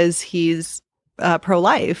because he's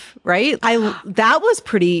pro-life, right? That was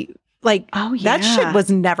pretty, like, that shit was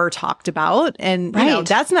never talked about. And, you know,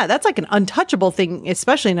 that's like an untouchable thing,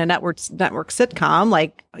 especially in a network sitcom.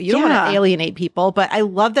 Like, you don't want to alienate people. But I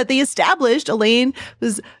love that they established Elaine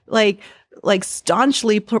was like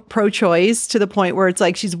staunchly pro-choice to the point where it's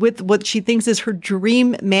like she's with what she thinks is her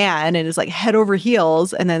dream man and is like head over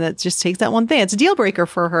heels. And then it just takes that one thing. It's a deal breaker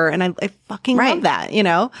for her. And I fucking love that, you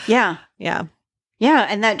know? Yeah. Yeah. Yeah.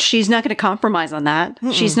 And that she's not going to compromise on that.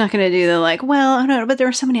 Mm-mm. She's not going to do the like, well, I don't know, but there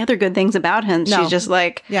are so many other good things about him. No. She's just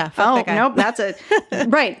like, oh, nope, that's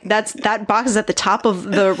right. That box is at the top of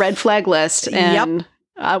the red flag list. And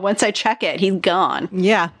once I check it, he's gone.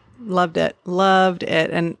 Yeah. Loved it.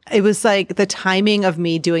 And it was like the timing of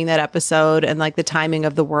me doing that episode and like the timing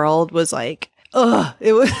of the world was like,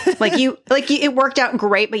 it was it worked out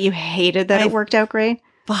great, but you hated that it worked out great.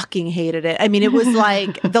 Fucking hated it. I mean, it was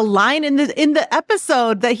like the line in the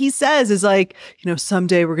episode that he says is like, you know,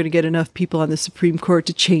 someday we're going to get enough people on the Supreme Court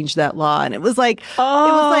to change that law. And it was like, it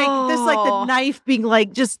was like this, like the knife being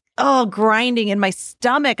like just, grinding in my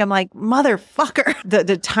stomach. I'm like, motherfucker.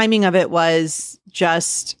 The timing of it was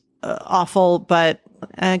just awful, but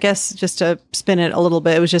I guess just to spin it a little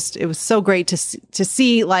bit, it was so great to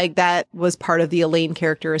see like that was part of the Elaine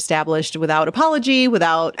character established without apology,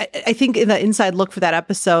 I think in the inside look for that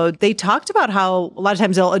episode, they talked about how a lot of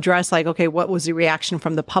times they'll address like, okay, what was the reaction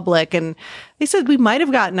from the public? And they said we might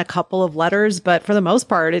have gotten a couple of letters, but for the most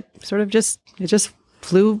part, it just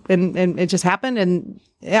flew and it just happened. And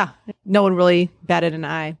yeah, no one really batted an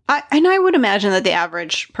eye. I would imagine that the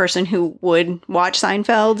average person who would watch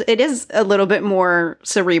Seinfeld, it is a little bit more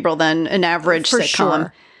cerebral than an average sitcom.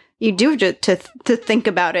 Sure. You do have to think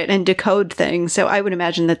about it and decode things. So I would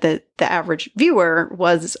imagine that the average viewer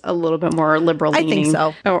was a little bit more liberal leaning. I think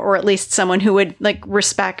so. Or at least someone who would like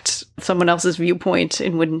respect someone else's viewpoint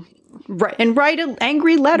and would write an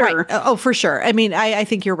angry letter. Right. Oh, for sure. I mean, I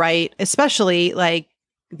think you're right, especially like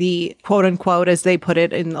the quote unquote, as they put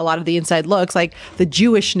it in a lot of the inside looks, like the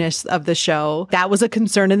Jewishness of the show. That was a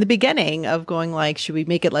concern in the beginning of going like, should we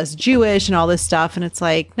make it less Jewish and all this stuff? And it's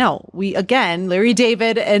like, no, Larry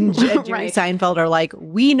David and Jerry Seinfeld are like,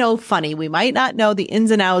 we know funny. We might not know the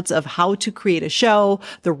ins and outs of how to create a show,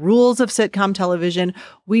 the rules of sitcom television.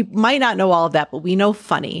 We might not know all of that, but we know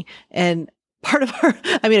funny. And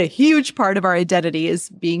a huge part of our identity is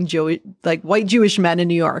being Jewish, like white Jewish men in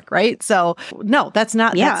New York, right? So no, that's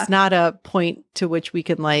not a point to which we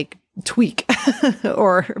can like tweak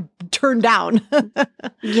or turn down.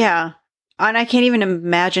 Yeah. And I can't even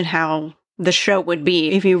imagine how the show would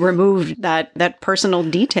be if you removed that personal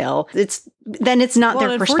detail. It's not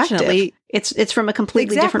their perspective. It's from a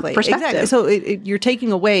completely different perspective. Exactly. So you're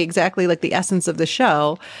taking away exactly like the essence of the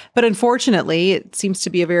show. But unfortunately, it seems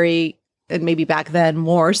to be a very, and maybe back then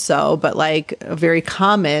more so, but like a very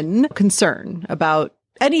common concern about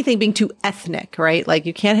anything being too ethnic, right? Like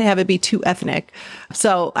you can't have it be too ethnic.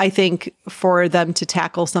 So I think for them to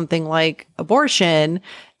tackle something like abortion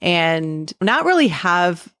and not really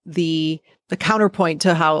have the counterpoint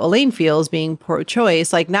to how Elaine feels being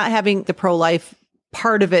pro-choice, like not having the pro-life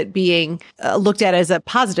part of it being looked at as a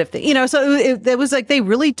positive thing, you know? So it was like they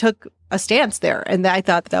really took a stance there. And I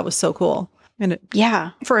thought that was so cool. And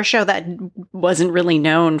for a show that wasn't really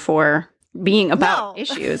known for being about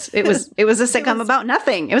issues. It was a sitcom about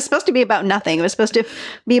nothing. It was supposed to be about nothing. It was supposed to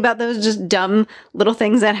be about those just dumb little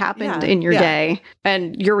things that happened in your day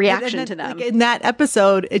and your reaction to them. Like in that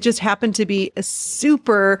episode, it just happened to be a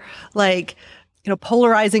super like, you know,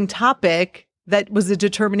 polarizing topic that was the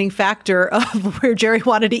determining factor of where Jerry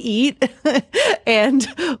wanted to eat and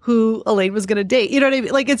who Elaine was going to date. You know what I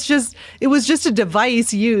mean? Like, it was just a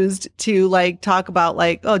device used to like talk about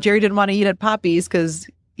like, oh, Jerry didn't want to eat at Poppy's because,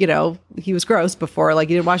 you know, he was gross before, like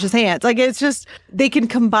he didn't wash his hands. Like, it's just, they can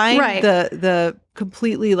combine the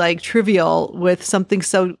completely like trivial with something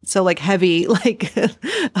so like heavy, like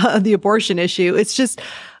the abortion issue. It's just,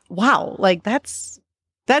 wow. Like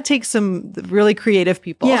that takes some really creative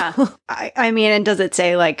people. Yeah. I mean, and does it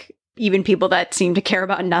say like, even people that seem to care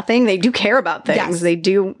about nothing, they do care about things. Yes. They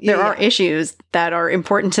do. There are issues that are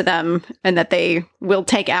important to them and that they will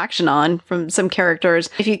take action on from some characters.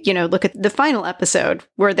 If you look at the final episode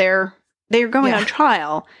where they're going on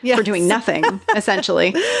trial for doing nothing,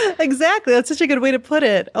 essentially. Exactly. That's such a good way to put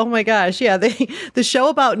it. Oh my gosh. Yeah. The show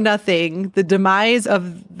about nothing, the demise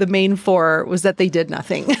of the main four was that they did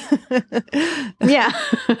nothing. Yeah.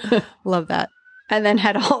 Love that. And then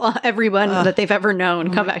had everyone that they've ever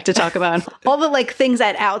known come back to talk about all the like things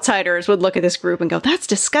that outsiders would look at this group and go, that's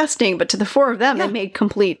disgusting. But to the four of them, they made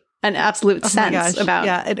complete and absolute sense about.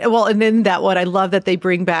 Yeah. And in that one, I love that they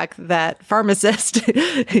bring back that pharmacist.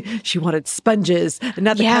 She wanted sponges, and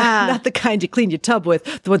not the kind you clean your tub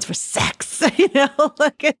with, the ones for sex,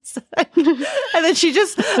 like it's, and then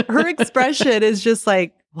her expression is just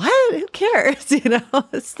like, what? Who cares?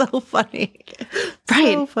 It's so funny.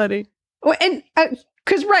 Right. So funny. Well, and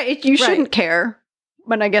because, you shouldn't care.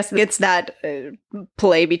 But I guess it's that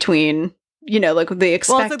play between, like the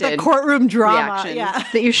expected it's like the courtroom drama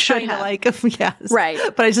that you should have. Like, yes. Right.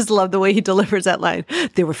 But I just love the way he delivers that line.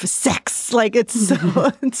 They were for sex. Like, it's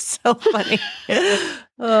so funny.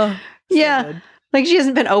 Oh, yeah. Good. Like, she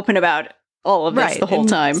hasn't been open about all of this the whole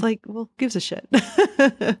time. It's like, well, gives a shit.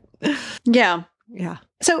 Yeah. Yeah.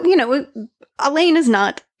 So, Elaine is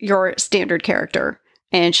not your standard character,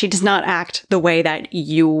 and she does not act the way that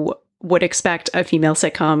you would expect a female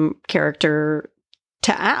sitcom character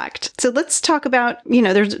to act. So let's talk about,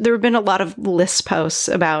 there have been a lot of list posts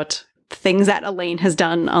about things that Elaine has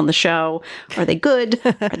done on the show. Are they good?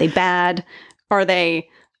 Are they bad? Are they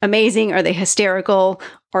amazing? Are they hysterical?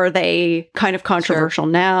 Are they kind of controversial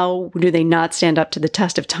now? Do they not stand up to the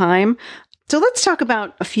test of time? So let's talk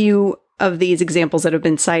about a few of these examples that have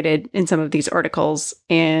been cited in some of these articles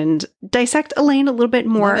and dissect Elaine a little bit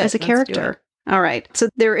more as a character. All right. So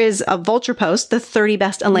there is a Vulture post, the 30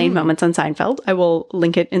 best Elaine moments on Seinfeld. I will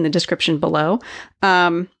link it in the description below.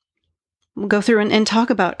 We'll go through and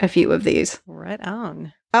talk about a few of these. Right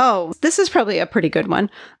on. Oh, this is probably a pretty good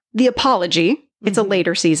one. The Apology. It's a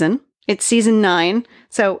later season. It's season 9.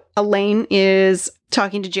 So Elaine is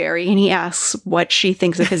talking to Jerry and he asks what she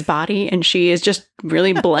thinks of his body. And she is just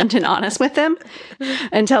really blunt and honest with him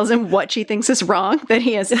and tells him what she thinks is wrong, that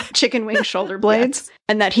he has chicken wing shoulder blades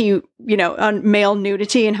and that he, on male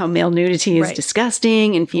nudity and how male nudity is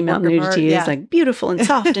disgusting and female nudity is like beautiful and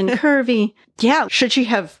soft and curvy. Yeah. Should she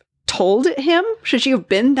have told him? Should she have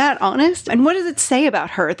been that honest? And what does it say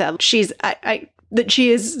about her that she's, that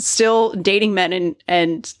she is still dating men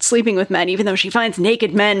and sleeping with men, even though she finds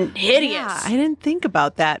naked men hideous? Yeah, I didn't think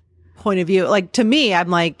about that point of view. Like, to me, I'm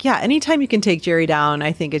like, anytime you can take Jerry down,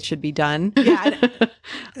 I think it should be done. Yeah,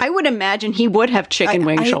 I would imagine he would have chicken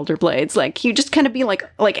wing shoulder blades. Like, he just kind of be like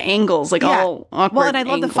angles, like all awkward. Well, and I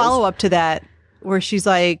love the follow up to that, where she's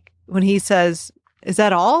like, when he says, "Is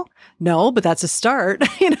that all?" No, but that's a start.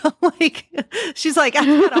 Like, she's like,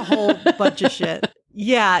 I've got a whole bunch of shit.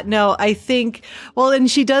 Yeah, no, I think, and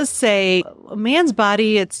she does say a man's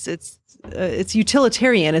body, it's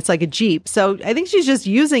utilitarian. It's like a Jeep. So I think she's just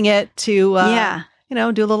using it to, do a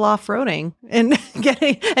little off-roading and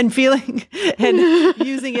feeling and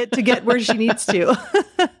using it to get where she needs to.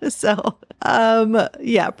 So,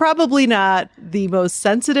 probably not the most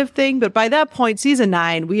sensitive thing, but by that point, season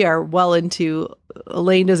 9, we are well into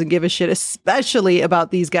Elaine doesn't give a shit, especially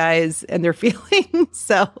about these guys and their feelings.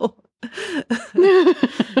 So.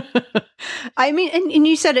 I mean, and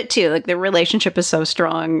you said it too, like the relationship is so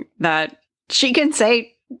strong that she can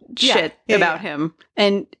say shit about him.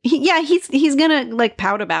 And he's gonna like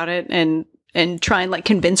pout about it and try and like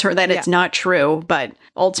convince her that it's not true, but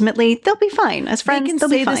ultimately they'll be fine as friends. They can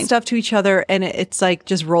say this stuff to each other, and it's like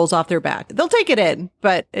just rolls off their back. They'll take it in,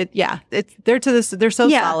 but they're so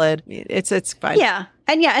solid. It's fine. Yeah,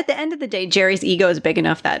 and at the end of the day, Jerry's ego is big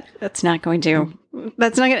enough that that's not going to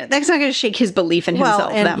shake his belief in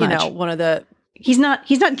himself that much. One of the. He's not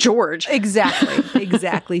George.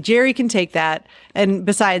 Exactly. Jerry can take that. And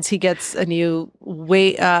besides, he gets a new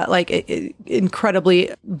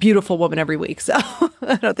incredibly beautiful woman every week. So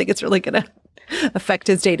I don't think it's really going to affect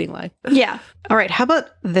his dating life. Yeah. All right. How about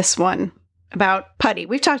this one about Putty?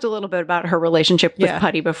 We've talked a little bit about her relationship with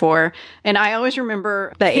Putty before. And I always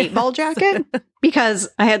remember the 8-ball jacket because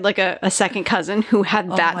I had like a second cousin who had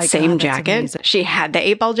that same jacket. Amazing. She had the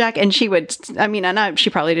 8-ball jacket and she would, she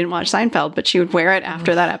probably didn't watch Seinfeld, but she would wear it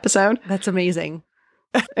after that episode. That's amazing.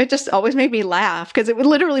 It just always made me laugh because it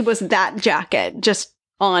literally was that jacket just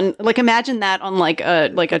on, like, imagine that on like a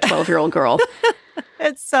 12-year-old girl.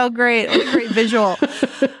 It's so great. What a great visual.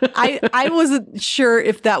 I wasn't sure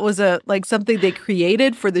if that was something they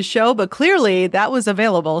created for the show, but clearly that was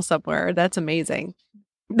available somewhere. That's amazing.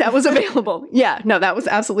 That was available. Yeah, no, that was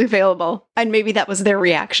absolutely available. And maybe that was their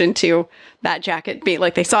reaction to that jacket being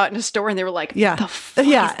like, they saw it in a store and they were like, Yeah. the fuck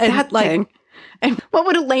Yeah, is and, that like- thing? And what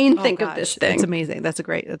would Elaine think Oh, of this gosh, thing? It's amazing. That's a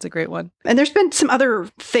great one. And there's been some other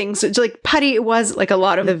things. It's like Putty was like a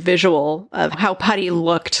lot of the visual of how Putty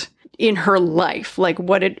looked in her life. Like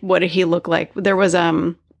what did he look like? There was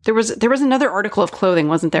another article of clothing,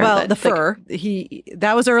 wasn't there? Well, that, the like, fur.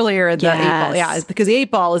 That was earlier in the 8-ball. Yeah, Yes. because the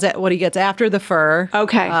 8-ball is what he gets after the fur.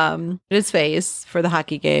 Okay. His face for the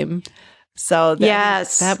hockey game. So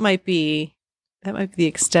Yes. that might be the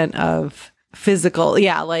extent of physical.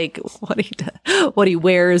 Yeah, like what he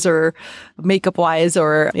wears or makeup wise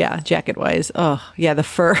or jacket wise. Oh yeah, the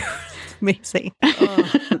fur. Amazing.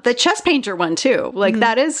 Oh. The chest painter one too. Like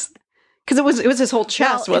that is because it was his whole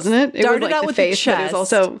chest, Well, wasn't it? It started was like out the with face, the but it chest,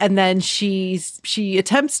 was also and then she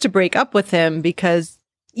attempts to break up with him because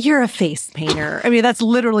you're a face painter. I mean, that's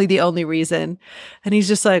literally the only reason. And he's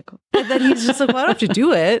just like, well, well, I don't have to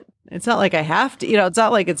do it. It's not like I have to, it's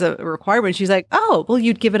not like it's a requirement. She's like, oh, well,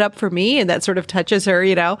 you'd give it up for me. And that sort of touches her,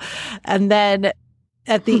 and then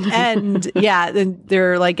at the end, then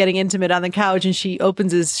they're like getting intimate on the couch and she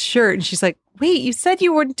opens his shirt and she's like, wait, you said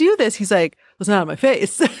you wouldn't do this. He's like, it's not on my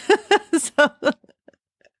face.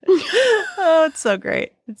 Oh, it's so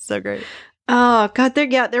great. It's so great. oh god,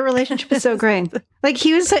 their relationship is so great. Like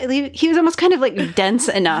he was almost kind of like dense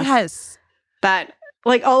enough Yes. that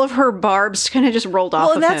like all of her barbs kind of just rolled off.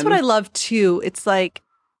 Well, and of that's him. what I love too. It's like,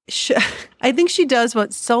 I think she does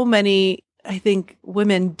what so many, I think,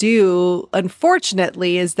 women do,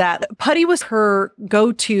 unfortunately, is that Putty was her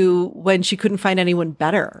go-to when she couldn't find anyone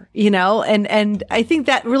better, and I think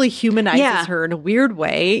that really humanizes her in a weird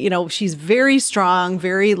way. She's very strong,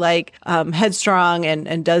 very like headstrong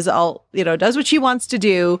and does does what she wants to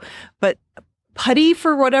do. But Putty,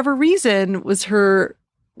 for whatever reason, was her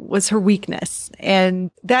weakness. And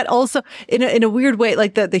that also in a weird way,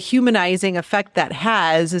 like the humanizing effect that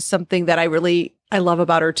has is something that I love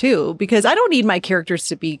about her too, because I don't need my characters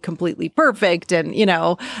to be completely perfect and,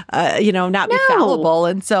 not be fallible.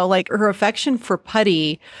 And so like her affection for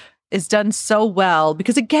Putty is done so well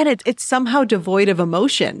because again, it's somehow devoid of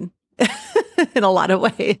emotion in a lot of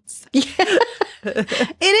ways. Yeah.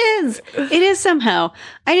 It is somehow.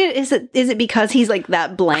 Is it because he's like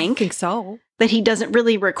that blank? I think so. That he doesn't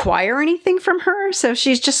really require anything from her, so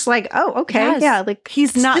she's just like, oh, okay, Yes. yeah, like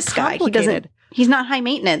He's not this guy. complicated. He's not high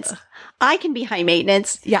maintenance. I can be high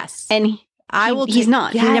maintenance. Yes. And I will. He's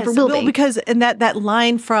not. He never will be. Because that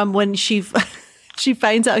line from when she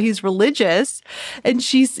finds out he's religious, and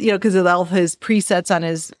she's because all of his presets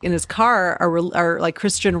in his car are like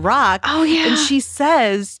Christian rock. Oh yeah. And she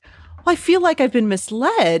says, well, I feel like I've been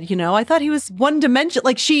misled. I thought he was one dimension.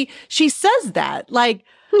 Like she says that. Like,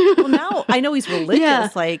 well, now I know he's religious. Yeah.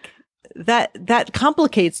 Like that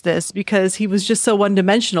complicates this because he was just so one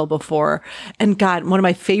dimensional before. And God, one of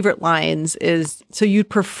my favorite lines is, so you'd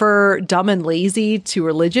prefer dumb and lazy to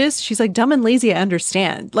religious? She's like, dumb and lazy, I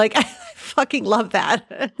understand. Like, I fucking love that.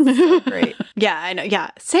 It's so great. Yeah, I know. Yeah,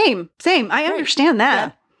 same. I understand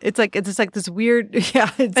that. Yeah. It's like this weird, yeah.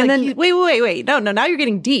 It's And like, then- wait. No, now you're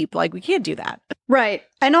getting deep. Like, we can't do that. Right.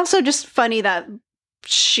 And also just funny that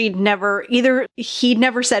he'd never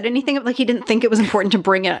said anything, like he didn't think it was important to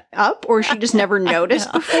bring it up, or she just never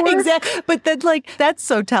noticed before. Exactly. But then that's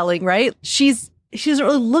so telling, right? She doesn't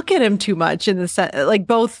really look at him too much in the sense, like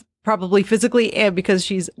both probably physically and because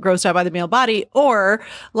she's grossed out by the male body, or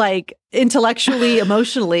like intellectually,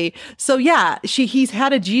 emotionally. So yeah, he's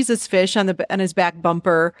had a Jesus fish on his back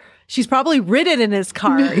bumper. She's probably ridden in his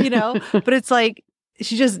car, but it's like,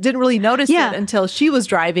 she just didn't really notice it until she was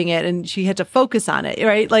driving it and she had to focus on it,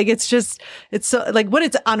 right? Like, it's so like when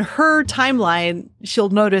it's on her timeline, she'll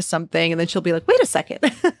notice something and then she'll be like, wait a second.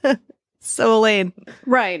 So Elaine.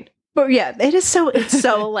 Right. But yeah, it's so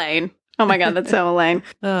Elaine. Oh my God, that's so Elaine.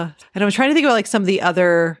 And I'm trying to think about like some of the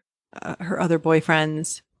other, her other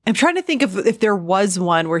boyfriends. I'm trying to think if there was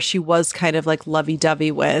one where she was kind of like lovey-dovey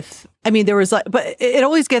with. I mean, there was like, but it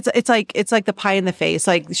always gets, it's like the pie in the face.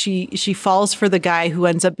 Like she falls for the guy who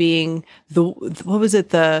ends up being what was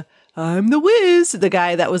it? I'm the Wiz, the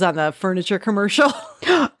guy that was on the furniture commercial.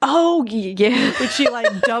 Oh yeah. Which she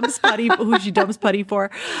like dumps Putty, who she dumps Putty for.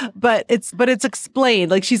 But it's explained.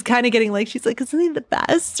 Like she's kind of getting like, she's like, isn't he the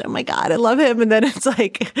best? Oh my God, I love him. And then it's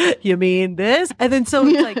like, you mean this? And then so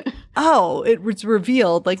it's like, oh, it was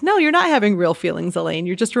revealed. Like, no, you're not having real feelings, Elaine.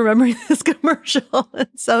 You're just remembering this commercial.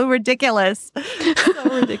 It's so ridiculous. So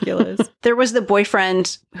ridiculous. There was the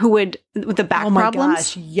boyfriend who would, with the back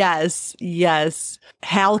problems. Gosh, yes.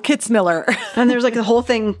 Hal Kitzmiller. And there's like the whole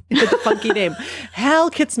thing. With the funky name. Hal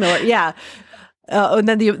Kitzmiller. Yeah. And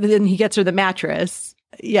then he gets her the mattress.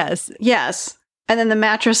 Yes. Yes. And then the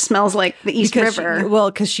mattress smells like the East River.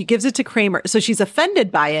 Because she gives it to Kramer. So she's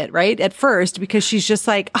offended by it, right? At first, because she's just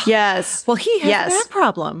like, oh, yes. Well, he has a back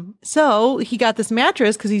problem. So he got this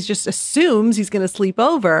mattress because he just assumes he's going to sleep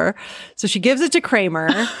over. So she gives it to Kramer.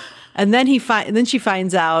 And then then she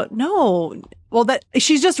finds out, no, well, that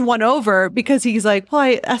she's just won over because he's like, well,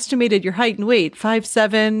 I estimated your height and weight,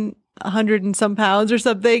 5'7", 100 and some pounds or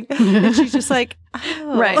something. And she's just like,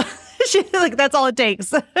 oh. Right. She's like, that's all it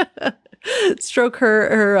takes. Stroke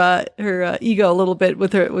her ego a little bit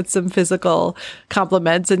with some physical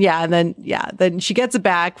compliments. And then she gets it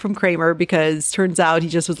back from Kramer because turns out he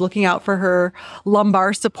just was looking out for her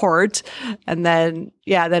lumbar support. And then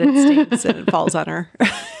it stinks and it falls on her.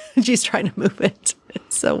 She's trying to move it.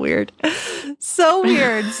 It's so weird. So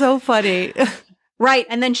weird. So funny. Right.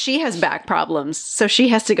 And then she has back problems. So she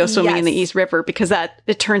has to go swimming in the East River because that,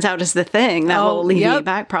 it turns out, is the thing that will alleviate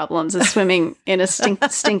back problems, is swimming in a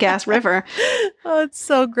stink-ass river. Oh, it's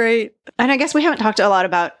so great. And I guess we haven't talked a lot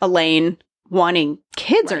about Elaine wanting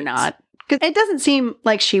kids or not, because it doesn't seem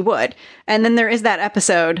like she would. And then there is that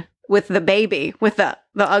episode with the baby, with the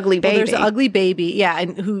ugly baby. Well, there's an ugly baby. Yeah.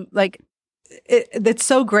 And who, like, it's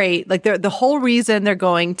so great. Like, the whole reason they're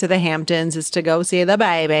going to the Hamptons is to go see the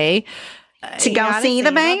baby. To go see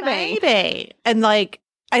the baby. And like,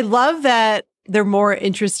 I love that they're more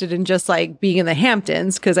interested in just like being in the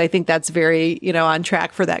Hamptons, because I think that's very, on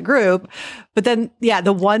track for that group. But then,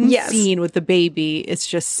 the one scene with the baby is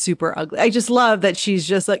just super ugly. I just love that she's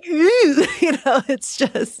just like, it's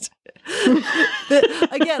just,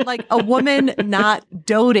 again, like a woman not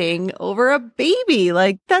doting over a baby.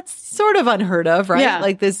 Like, that's sort of unheard of, right? Yeah.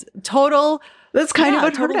 Like this total... That's kind of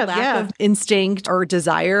unheard of, lack of instinct or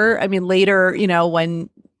desire. I mean, later, when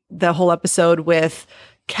the whole episode with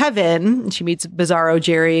Kevin, she meets Bizarro,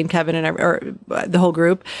 Jerry, and Kevin, or the whole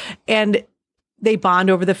group, and they bond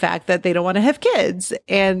over the fact that they don't want to have kids.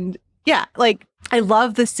 And like, I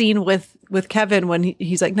love the scene with Kevin when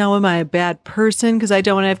he's like, "No, am I a bad person because I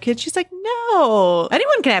don't want to have kids?" She's like, "No,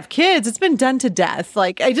 anyone can have kids. It's been done to death."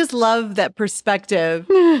 Like, I just love that perspective.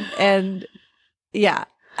 And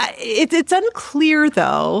it's unclear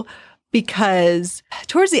though, because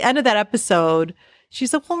towards the end of that episode,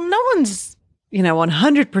 she's like, "Well, no one's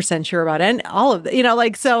 100% sure about it. And all of the,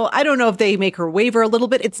 like, so I don't know if they make her waver a little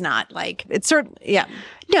bit. It's not like, it's certainly,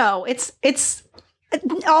 No, it's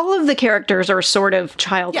all of the characters are sort of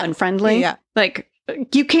child unfriendly. Yeah. Like,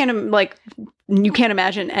 you can't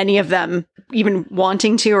imagine any of them even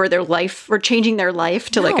wanting to, or their life, or changing their life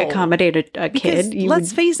to like accommodate a kid.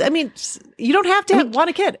 Let's face it. I mean, you don't have to want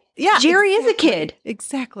a kid. Yeah. Jerry is a kid.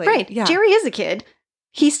 Exactly. Right. Yeah. Jerry is a kid.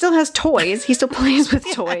 He still has toys. He still plays with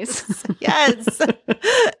toys. Yes. And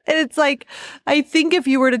it's like, I think if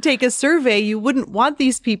you were to take a survey, you wouldn't want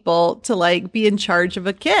these people to like be in charge of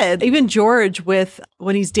a kid. Even George,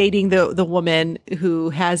 when he's dating the woman who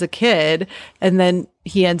has a kid, and then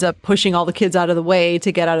he ends up pushing all the kids out of the way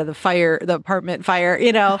to get out of the apartment fire,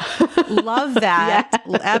 love that.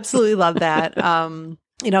 Yeah. Absolutely love that.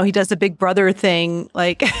 He does the big brother thing.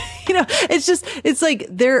 Like, it's like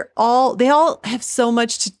they all have so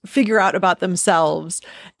much to figure out about themselves.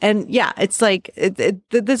 And it's like,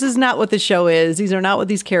 this is not what the show is. These are not what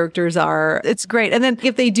these characters are. It's great. And then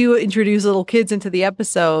if they do introduce little kids into the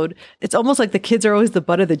episode, it's almost like the kids are always the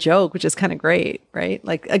butt of the joke, which is kind of great, right?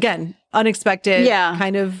 Like, again, unexpected,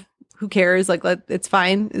 kind of, who cares? Like, it's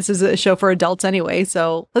fine. This is a show for adults anyway.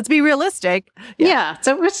 So let's be realistic. Yeah.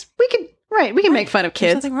 So we can make fun of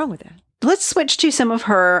kids. There's nothing wrong with that. Let's switch to some of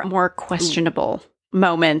her more questionable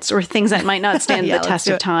moments, or things that might not stand the test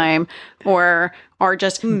of time, or are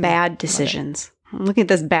just bad decisions. I'm looking at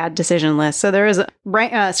this bad decision list. So there is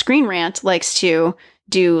Screen Rant likes to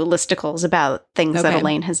do listicles about things that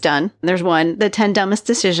Elaine has done. There's one, the 10 dumbest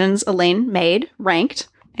decisions Elaine made, ranked.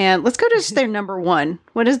 And let's go to their number one.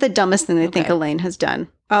 What is the dumbest thing they think Elaine has done?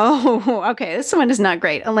 Oh, okay. This one is not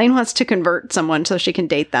great. Elaine wants to convert someone so she can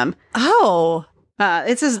date them. Oh.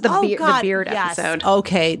 This is the beard episode.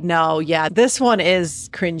 Okay. No. Yeah. This one is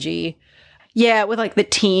cringy. Yeah. With like the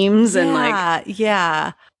teams and like.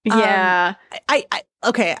 Yeah. Yeah.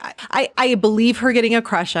 I believe her getting a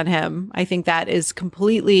crush on him. I think that is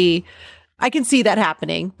completely, I can see that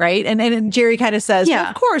happening, right? And Jerry kind of says, well,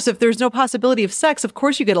 of course, if there's no possibility of sex, of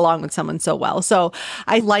course you get along with someone so well. So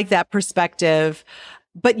I like that perspective.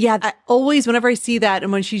 But I always, whenever I see that,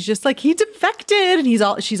 and when she's just like, he defected, and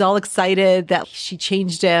she's all excited that she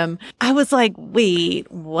changed him, I was like,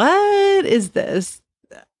 wait, what is this?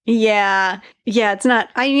 Yeah. Yeah, it's not,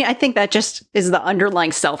 I think that just is the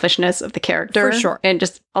underlying selfishness of the character. For sure. And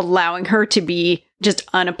just allowing her to be just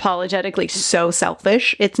unapologetically so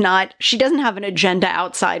selfish. It's not, she doesn't have an agenda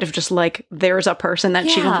outside of just like, there's a person that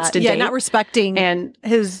she wants to date. not respecting and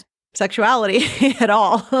his sexuality at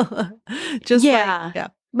all. Just yeah.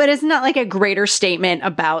 But it's not like a greater statement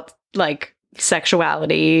about like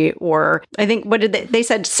sexuality, or I think, what did they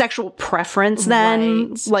said sexual preference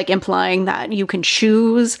then, like implying that you can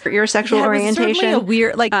choose your sexual orientation. It was certainly a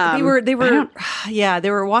weird, like they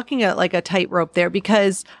were walking a tightrope there,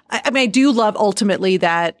 because I mean, I do love ultimately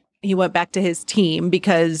that he went back to his team,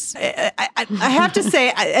 because I have to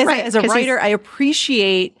say, as a writer, I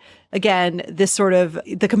appreciate, again, this sort of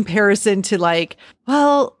the comparison to like,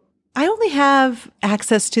 well, I only have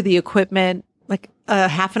access to the equipment like a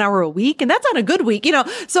half an hour a week, and that's on a good week,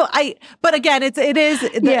 So but again, it is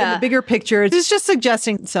in the bigger picture. It's just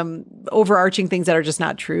suggesting some overarching things that are just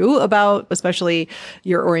not true about, especially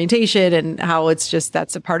your orientation and how it's just,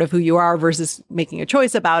 that's a part of who you are versus making a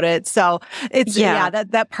choice about it. So it's,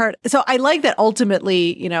 that part. So I like that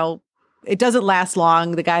ultimately, it doesn't last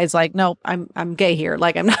long. The guy's like, no, I'm gay here.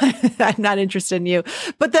 Like, I'm not interested in you.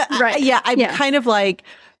 But I'm kind of like,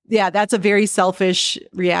 that's a very selfish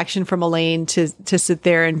reaction from Elaine to sit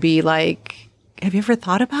there and be like, have you ever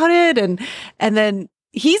thought about it? And then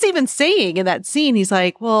he's even saying in that scene, he's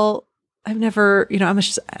like, well, I've never,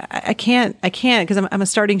 I can't because I'm a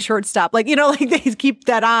starting shortstop. Like, like they keep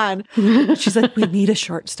that on. She's like, we need a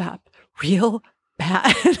shortstop real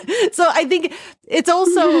bad. So I think it's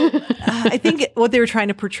also, I think what they were trying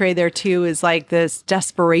to portray there too is like this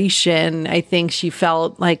desperation. I think she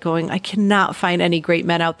felt like going, I cannot find any great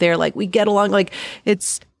men out there. Like we get along, like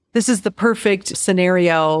this is the perfect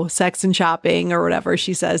scenario, sex and shopping or whatever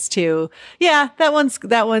she says too. Yeah, that one's a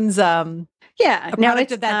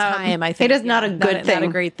product of that time. I think it is not a good thing, not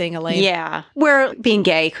a great thing, Elaine. Yeah, where being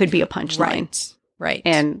gay could be a punchline, right,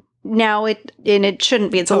 and now it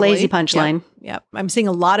shouldn't be. It's totally a lazy punchline. Yep. I'm seeing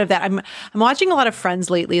a lot of that. I'm watching a lot of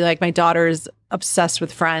Friends lately. Like my daughter's obsessed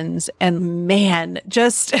with Friends, and man,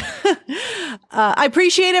 just I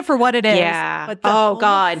appreciate it for what it is. Yeah. But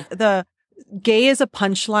the gay is a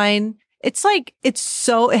punchline. It's like it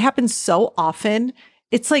happens so often.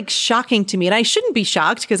 It's like shocking to me, and I shouldn't be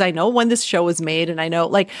shocked because I know when this show was made, and I know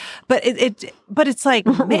but it's like,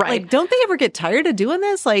 man, like, don't they ever get tired of doing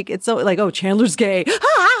this? Like, it's so like, oh, Chandler's gay, ha, ha,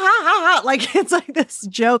 ha, ha. Like it's like this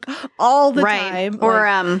joke all the time.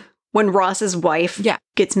 Or when Ross's wife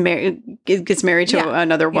gets married to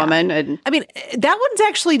another woman, and I mean that one's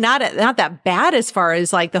actually not that bad as far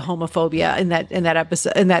as like the homophobia in that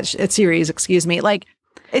episode in that series. Excuse me, like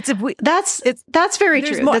that's very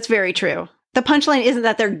true. That's very true. The punchline isn't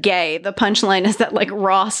that they're gay. The punchline is that like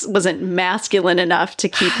Ross wasn't masculine enough to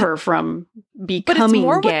keep her from becoming but it's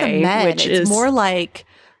more gay. With the men. It's more like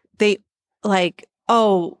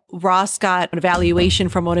Ross got an evaluation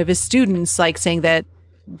from one of his students, like saying that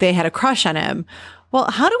they had a crush on him. Well,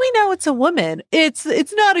 how do we know it's a woman? It's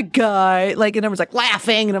not a guy. Like, and everyone's like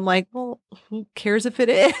laughing, and I'm like, well, who cares if it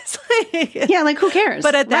is? Like who cares?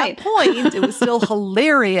 But at that point, it was still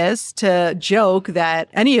hilarious to joke that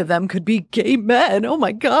any of them could be gay men. Oh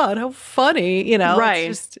my God, how funny! Right?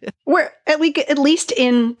 It's just, where at least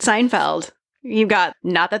in Seinfeld, you got,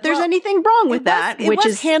 not that there's anything wrong with that,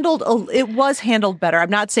 it was handled better. I'm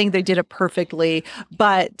not saying they did it perfectly,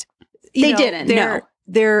 but they didn't.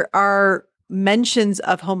 There are mentions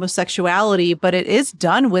of homosexuality, but it is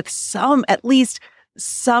done with at least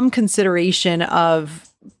some consideration of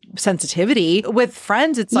sensitivity. With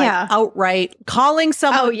Friends, it's like outright calling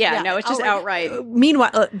someone. Oh yeah, no, it's just outright.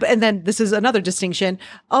 Meanwhile, and then this is another distinction.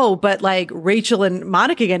 Oh, but like Rachel and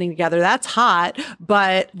Monica getting together, that's hot.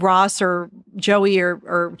 But Ross or Joey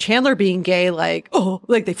or Chandler being gay, like, oh,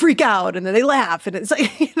 like they freak out and then they laugh, and it's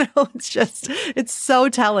like, it's so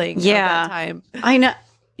telling. Of that time. I know.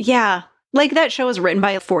 Yeah. Like that show was written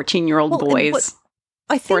by 14-year-old boys.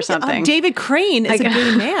 I think or something. David Crane is a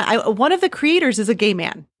gay man. One of the creators is a gay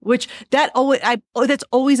man, which that's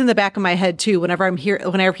always in the back of my head too. Whenever I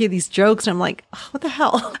hear these jokes, and I'm like, oh, what the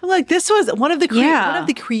hell? I'm like, this was one of the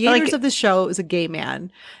creators of the show is a gay man,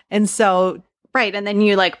 and so right. And then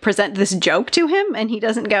you like present this joke to him, and he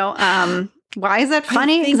doesn't go, why is that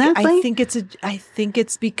funny? Exactly. I think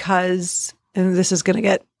it's because. And this is going to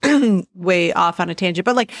get way off on a tangent,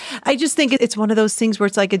 but like, I just think it's one of those things where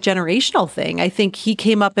it's like a generational thing. I think he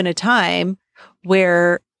came up in a time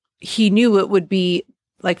where he knew it would be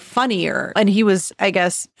like funnier, and he was, I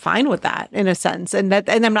guess, fine with that in a sense. And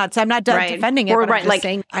I'm not defending it, but I'm just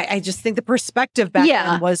saying, I just think the perspective back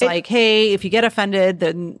then was like, hey, if you get offended,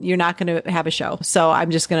 then you're not going to have a show. So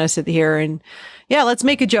I'm just going to sit here and let's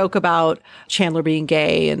make a joke about Chandler being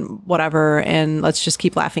gay and whatever, and let's just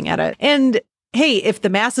keep laughing at it. And hey, if the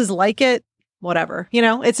masses like it, whatever,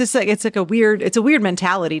 it's just like, it's a weird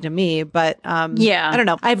mentality to me, but, Yeah. I don't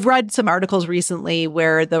know. I've read some articles recently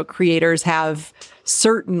where the creators have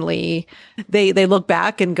certainly, they look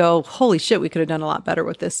back and go, holy shit, we could have done a lot better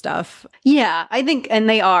with this stuff. Yeah, I think, and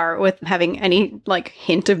they are with having any like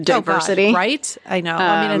hint of diversity. Oh God, right? I know.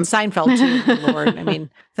 I mean, and Seinfeld too, Lord. I mean,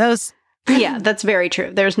 those. Yeah, that's very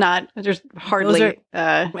true. There's hardly,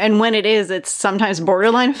 and when it is, it's sometimes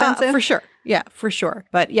borderline offensive. For sure. Yeah, for sure.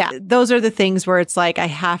 But yeah, those are the things where it's like, I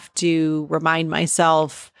have to remind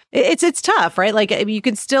myself. It's tough, right? Like, I mean, you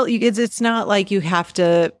can still, it's not like you have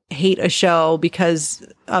to hate a show because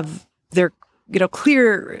of their,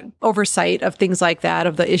 clear oversight of things like that,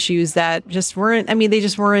 of the issues that just weren't, I mean, they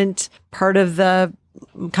just weren't part of the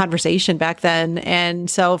conversation back then. And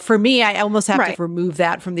so for me, I almost have to remove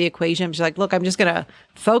that from the equation. I'm just like, look, I'm just going to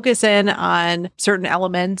focus in on certain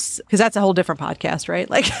elements, because that's a whole different podcast, right?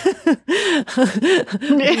 Like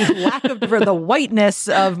lack of the whiteness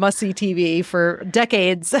of must-see TV for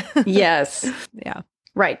decades. Yes. Yeah.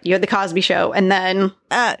 Right. You had the Cosby Show, and then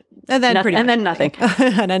then nothing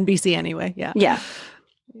on NBC anyway. Yeah. Yeah.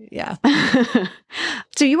 Yeah.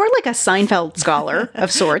 So you are like a Seinfeld scholar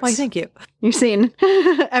of sorts. Why, thank you. You've seen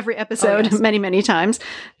every episode many, many times,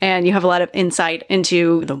 and you have a lot of insight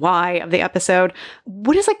into the why of the episode.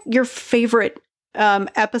 What is like your favorite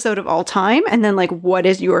episode of all time? And then like, what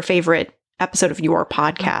is your favorite episode of your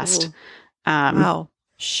podcast? Wow.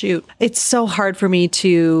 Shoot. It's so hard for me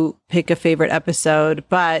to pick a favorite episode,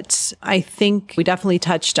 but I think we definitely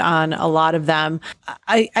touched on a lot of them.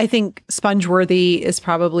 I think Spongeworthy is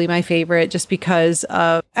probably my favorite just because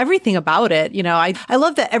of everything about it. I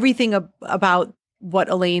love that everything about what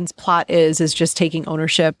Elaine's plot is just taking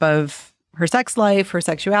ownership of her sex life, her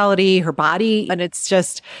sexuality, her body. And it's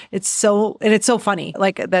so funny.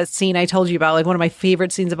 Like that scene I told you about, like one of my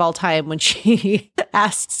favorite scenes of all time, when she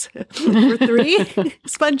asks for 3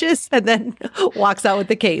 sponges and then walks out with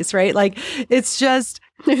the case, right? Like it's just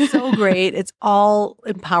so great. It's all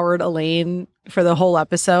empowered Elaine for the whole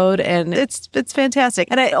episode. And it's fantastic.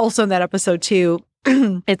 And I also in that episode too,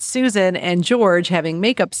 it's Susan and George having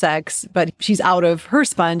makeup sex, but she's out of her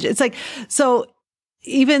sponge. It's like, so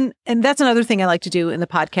and that's another thing I like to do in the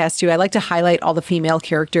podcast too. I like to highlight all the female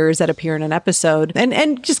characters that appear in an episode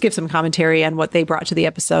and just give some commentary on what they brought to the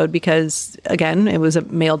episode, because again, it was a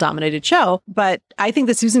male dominated show, but I think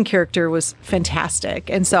the Susan character was fantastic.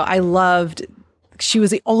 And so I loved, she was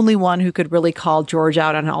the only one who could really call George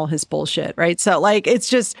out on all his bullshit. Right. So like, it's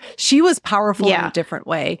just, she was powerful in a different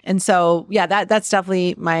way. And so, yeah, that's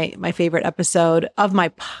definitely my favorite episode of my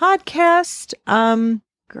podcast.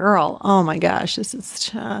 Girl, oh my gosh, this is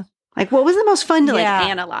like, what was the most fun to like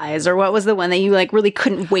analyze, or what was the one that you like really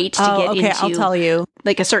couldn't wait to get into? I'll tell you,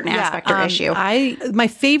 like a certain aspect or issue. My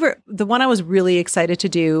favorite, the one I was really excited to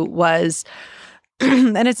do was,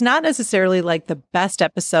 and it's not necessarily like the best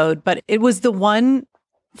episode, but it was the one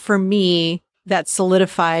for me that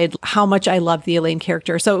solidified how much I love the Elaine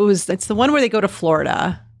character. So it's the one where they go to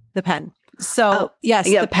Florida, the Penn. So yes,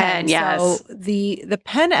 the Penn. Yes. So the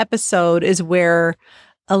Penn episode is where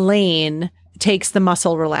Elaine takes the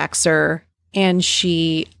muscle relaxer and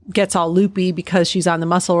she gets all loopy because she's on the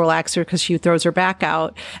muscle relaxer because she throws her back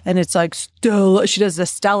out. And it's like, she does the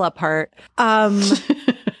Stella part.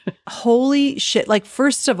 Holy shit. Like,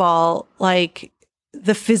 first of all, like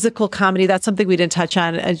the physical comedy, that's something we didn't touch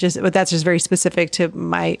on. But that's just very specific to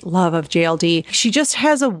my love of JLD. She just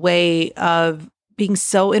has a way of being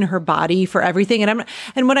so in her body for everything.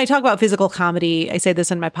 And when I talk about physical comedy, I say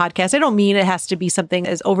this in my podcast, I don't mean it has to be something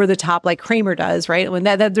as over the top like Kramer does, right? When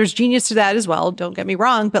that there's genius to that as well. Don't get me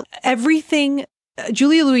wrong, but everything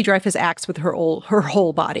Julia Louis-Dreyfus acts with her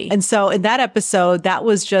whole body. And so in that episode, that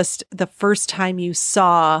was just the first time you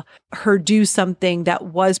saw her do something that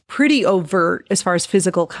was pretty overt as far as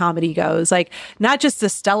physical comedy goes. Like not just the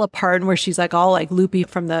Stella part where she's like all like loopy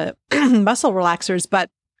from the muscle relaxers,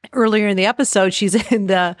 but earlier in the episode, she's in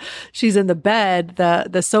the bed,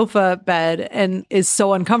 the sofa bed, and is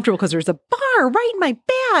so uncomfortable because there's a bar right in my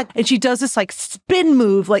back. And she does this like spin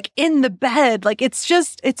move, like in the bed. Like it's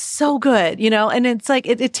so good, and it's like,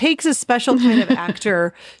 it takes a special kind of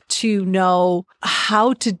actor to know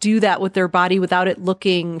how to do that with their body without it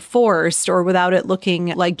looking forced or without it looking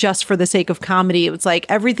like just for the sake of comedy. It's like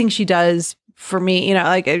everything she does for me,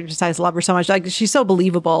 like I just love her so much. Like she's so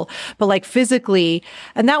believable, but like physically,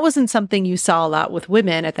 and that wasn't something you saw a lot with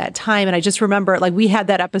women at that time. And I just remember like we had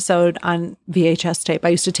that episode on VHS tape. I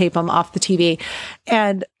used to tape them off the TV,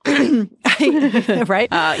 and right?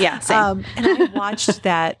 Yeah, same. And I watched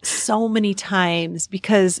that so many times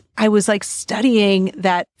because I was like studying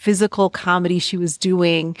that physical comedy she was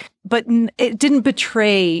doing, but it didn't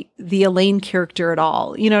betray the Elaine character at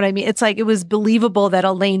all. You know what I mean? It's like, it was believable that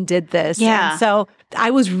Elaine did this. Yeah. And so I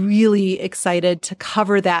was really excited to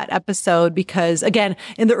cover that episode because, again,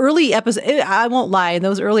 in the early episode, I won't lie, in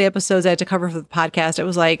those early episodes I had to cover for the podcast, it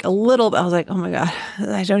was like I was like, oh my God,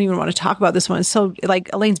 I don't even want to talk about this one. So like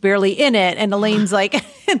Elaine's barely in it. And Elaine's like,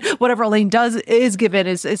 whatever Elaine does is given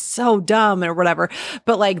is so dumb or whatever.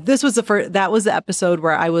 But like, this was that was the episode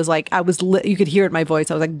where I was like, you could hear it in my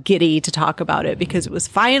voice. I was like giddy to talk about it because it was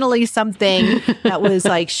finally something that was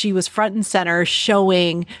like, she was front and center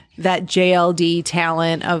showing that JLD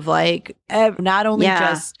talent of like, not only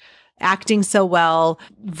just acting so well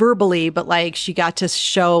verbally, but like she got to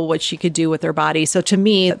show what she could do with her body. So to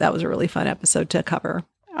me, that was a really fun episode to cover.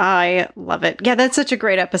 I love it. Yeah, that's such a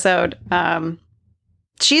great episode.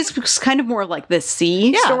 She's kind of more like the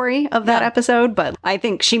C story of that episode, but I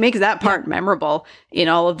think she makes that part memorable in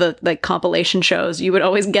all of the like compilation shows. You would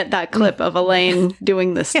always get that clip of Elaine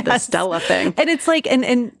doing this the Stella thing. And it's like,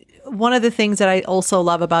 and one of the things that I also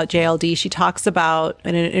love about JLD, she talks about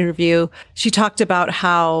in an interview, she talked about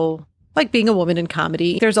how, like being a woman in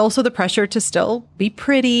comedy, there's also the pressure to still be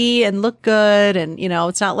pretty and look good. And, you know,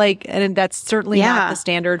 it's not like, and that's certainly not the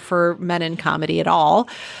standard for men in comedy at all.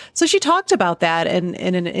 So she talked about that in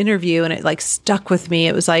an interview and it like stuck with me.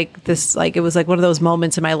 It was like this, like, it was like one of those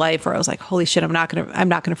moments in my life where I was like, holy shit, I'm not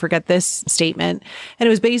going to forget this statement. And it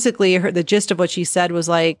was basically the gist of what she said was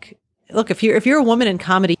like, look, if you're a woman in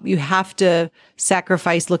comedy, you have to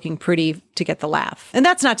sacrifice looking pretty to get the laugh. And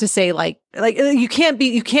that's not to say like you can't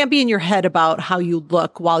be in your head about how you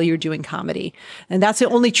look while you're doing comedy. And that's the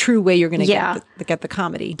only true way you're going to get the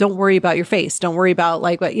comedy. Don't worry about your face. Don't worry about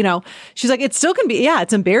like what, you know, she's like, it still can be,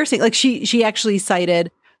 it's embarrassing. Like she actually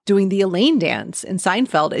cited doing the Elaine dance in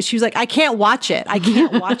Seinfeld. She was like, I can't watch it. I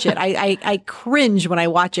can't watch it. I cringe when I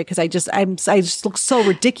watch it because I just look so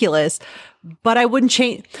ridiculous. But I wouldn't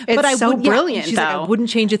change. It's so brilliant. She's like, I wouldn't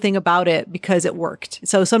change a thing about it because it worked.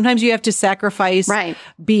 So sometimes you have to sacrifice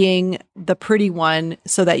being the pretty one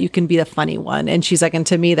so that you can be the funny one. And she's like, and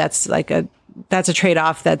to me, that's a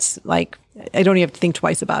trade-off. That's like, I don't even have to think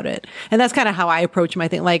twice about it. And that's kind of how I approach my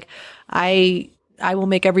thing. Like I will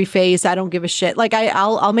make every face. I don't give a shit. Like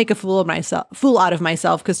I'll make a fool out of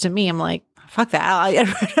myself. Cause to me, I'm like, fuck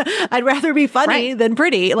that. I'd rather be funny than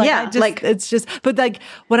pretty. Like, it's just, but like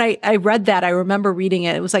when I read that, I remember reading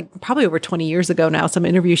it. It was like probably over 20 years ago now, some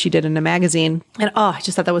interview she did in a magazine. And I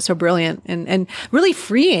just thought that was so brilliant and really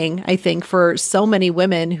freeing, I think, for so many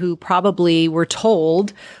women who probably were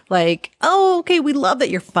told like, oh, okay, we love that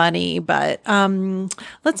you're funny, but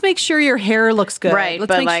let's make sure your hair looks good. Right.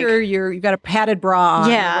 Let's make sure you've got a padded bra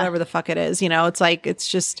on or whatever the fuck it is. You know, it's like, it's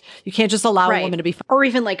just, you can't just allow a woman to be funny. Or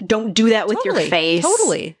even like, don't do that with your face.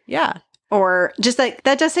 Totally. Yeah. Or just like,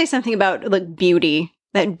 that does say something about like beauty,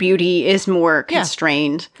 that beauty is more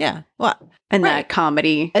constrained. Yeah. Well, and that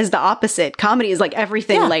comedy is the opposite. Comedy is like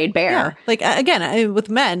everything laid bare. Yeah. Like, again, with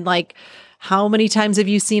men, like how many times have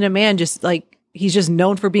you seen a man just like, he's just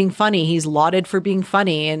known for being funny. He's lauded for being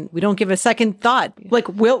funny. And we don't give a second thought. Like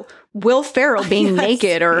Will Ferrell being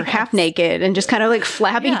naked or half naked and just kind of like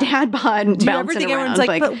flabby dad bod bouncing around. Everyone's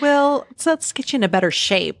like, but Will, so let's get you in a better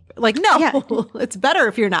shape. Like, no, it's better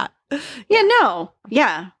if you're not. Yeah, no.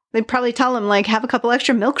 Yeah. They'd probably tell him like, have a couple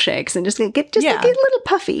extra milkshakes and just get like a little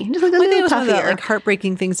puffy. Just like a little puffier. One of the, like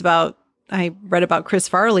heartbreaking things about I read about Chris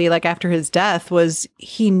Farley, like after his death, was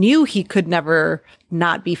he knew he could never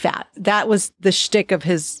not be fat. That was the shtick of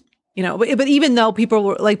his, you know, but even though people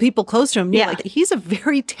were like people close to him, knew, like he's a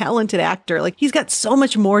very talented actor. Like he's got so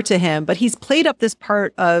much more to him, but he's played up this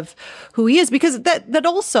part of who he is because that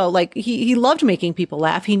also like he loved making people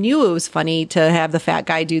laugh. He knew it was funny to have the fat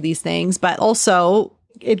guy do these things, but also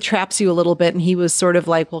it traps you a little bit. And he was sort of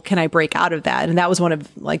like, well, can I break out of that? And that was one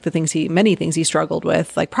of like the things many things he struggled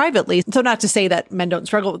with, like privately. So not to say that men don't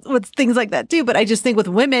struggle with things like that too, but I just think with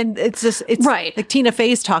women, it's right. Like Tina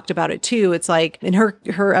Fey's talked about it too. It's like in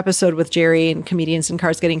her episode with Jerry and Comedians in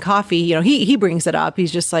Cars Getting Coffee, you know, he brings it up.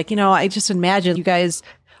 He's just like, you know, I just imagine you guys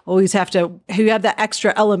always have that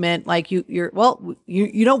extra element. Like you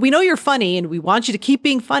know, we know you're funny and we want you to keep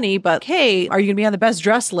being funny, but hey, are you going to be on the best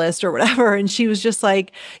dress list or whatever? And she was just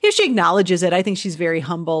like, you know, she acknowledges it. I think she's very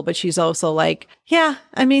humble, but she's also like, yeah,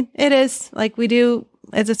 I mean, it is like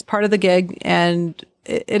it's part of the gig and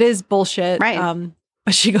it is bullshit. Right.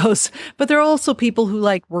 But she goes, but there are also people who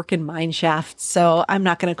like work in mine shafts. So I'm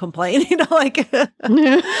not going to complain, you know, like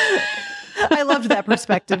I loved that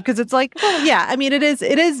perspective because it's like, well, yeah, I mean, it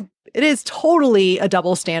is it is totally a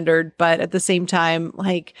double standard, but at the same time,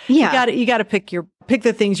 like you got to pick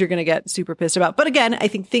the things you're going to get super pissed about. But again, I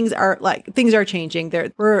think things are changing.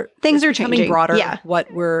 Things are becoming broader. Yeah.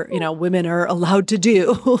 What women are allowed to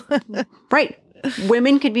do. Right.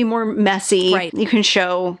 Women could be more messy. Right. You can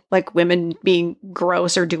show like women being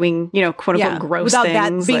gross or doing, quote unquote gross without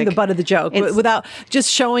things. That being the butt of the joke, without just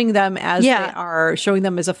showing them as they are, showing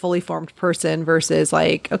them as a fully formed person versus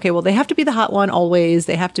like, okay, well, they have to be the hot one always.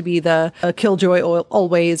 They have to be the killjoy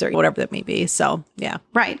always, or whatever that may be. So, yeah.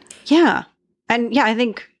 Right. Yeah. And I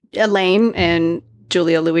think Elaine and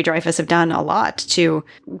Julia Louis-Dreyfus have done a lot to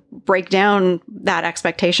break down that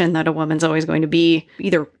expectation that a woman's always going to be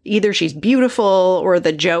either she's beautiful, or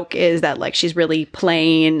the joke is that like she's really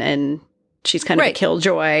plain and she's kind of a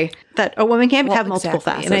killjoy, that a woman can't have multiple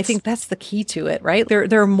facets. And I think that's the key to it, right?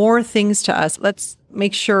 There are more things to us. Let's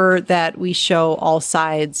make sure that we show all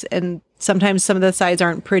sides. And sometimes some of the sides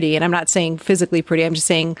aren't pretty. And I'm not saying physically pretty. I'm just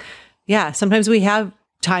saying, sometimes we have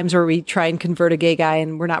times where we try and convert a gay guy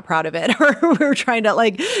and we're not proud of it, or we're trying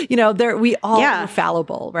to we all are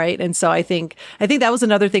fallible, right? And so I think that was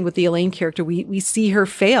another thing with the Elaine character. We see her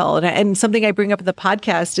fail, and something I bring up in the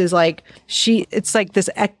podcast is like it's like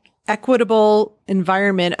this equitable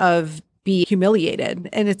environment of be humiliated,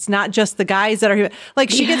 and it's not just the guys that are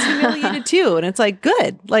like she gets humiliated too, and it's like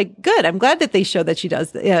good. I'm glad that they show that she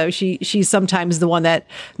does. She's sometimes the one that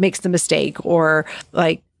makes the mistake, or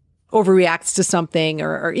like overreacts to something,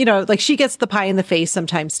 or like she gets the pie in the face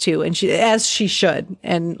sometimes too, and she should.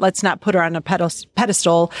 And let's not put her on a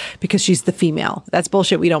pedestal because she's the female. That's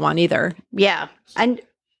bullshit. We don't want either. Yeah, and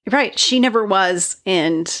right, she never was,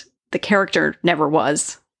 and the character never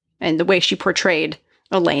was, and the way she portrayed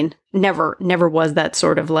Elaine never was that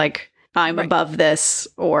sort of like I'm above this,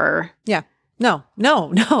 or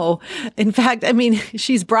no. In fact, I mean,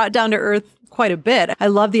 she's brought down to earth quite a bit. I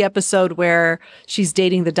love the episode where she's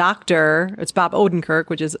dating the doctor. It's Bob Odenkirk,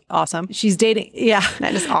 which is awesome. She's dating,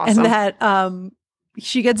 that is awesome. And that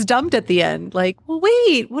she gets dumped at the end. Like, well,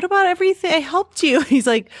 wait, what about everything? I helped you. He's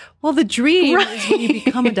like, well, the dream is when you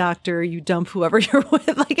become a doctor, you dump whoever you're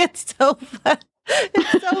with. Like, it's so fun.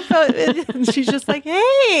 It's so fun. And she's just like,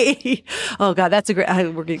 hey. Oh, God, that's a great...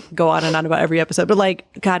 we're going to go on and on about every episode. But like,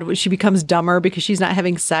 God, she becomes dumber because she's not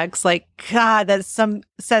having sex. Like, God, that's some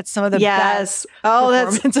of the best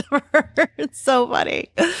performance of her. It's so funny.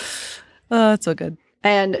 Oh, it's so good.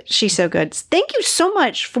 And she's so good. Thank you so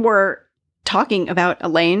much for talking about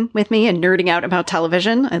Elaine with me and nerding out about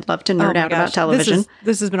television. I'd love to nerd out about television.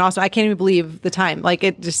 This has been awesome. I can't even believe the time. Like,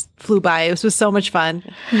 it just flew by. It was so much fun.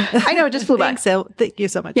 I know, it just flew by. So thank you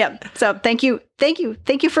so much. Yeah. So thank you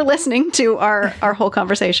for listening to our whole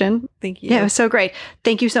conversation. Thank you. Yeah, it was so great.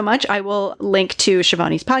 Thank you so much. I will link to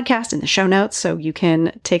Shivani's podcast in the show notes so you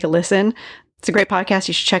can take a listen. It's a great podcast.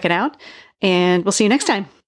 You should check it out. And we'll see you next time.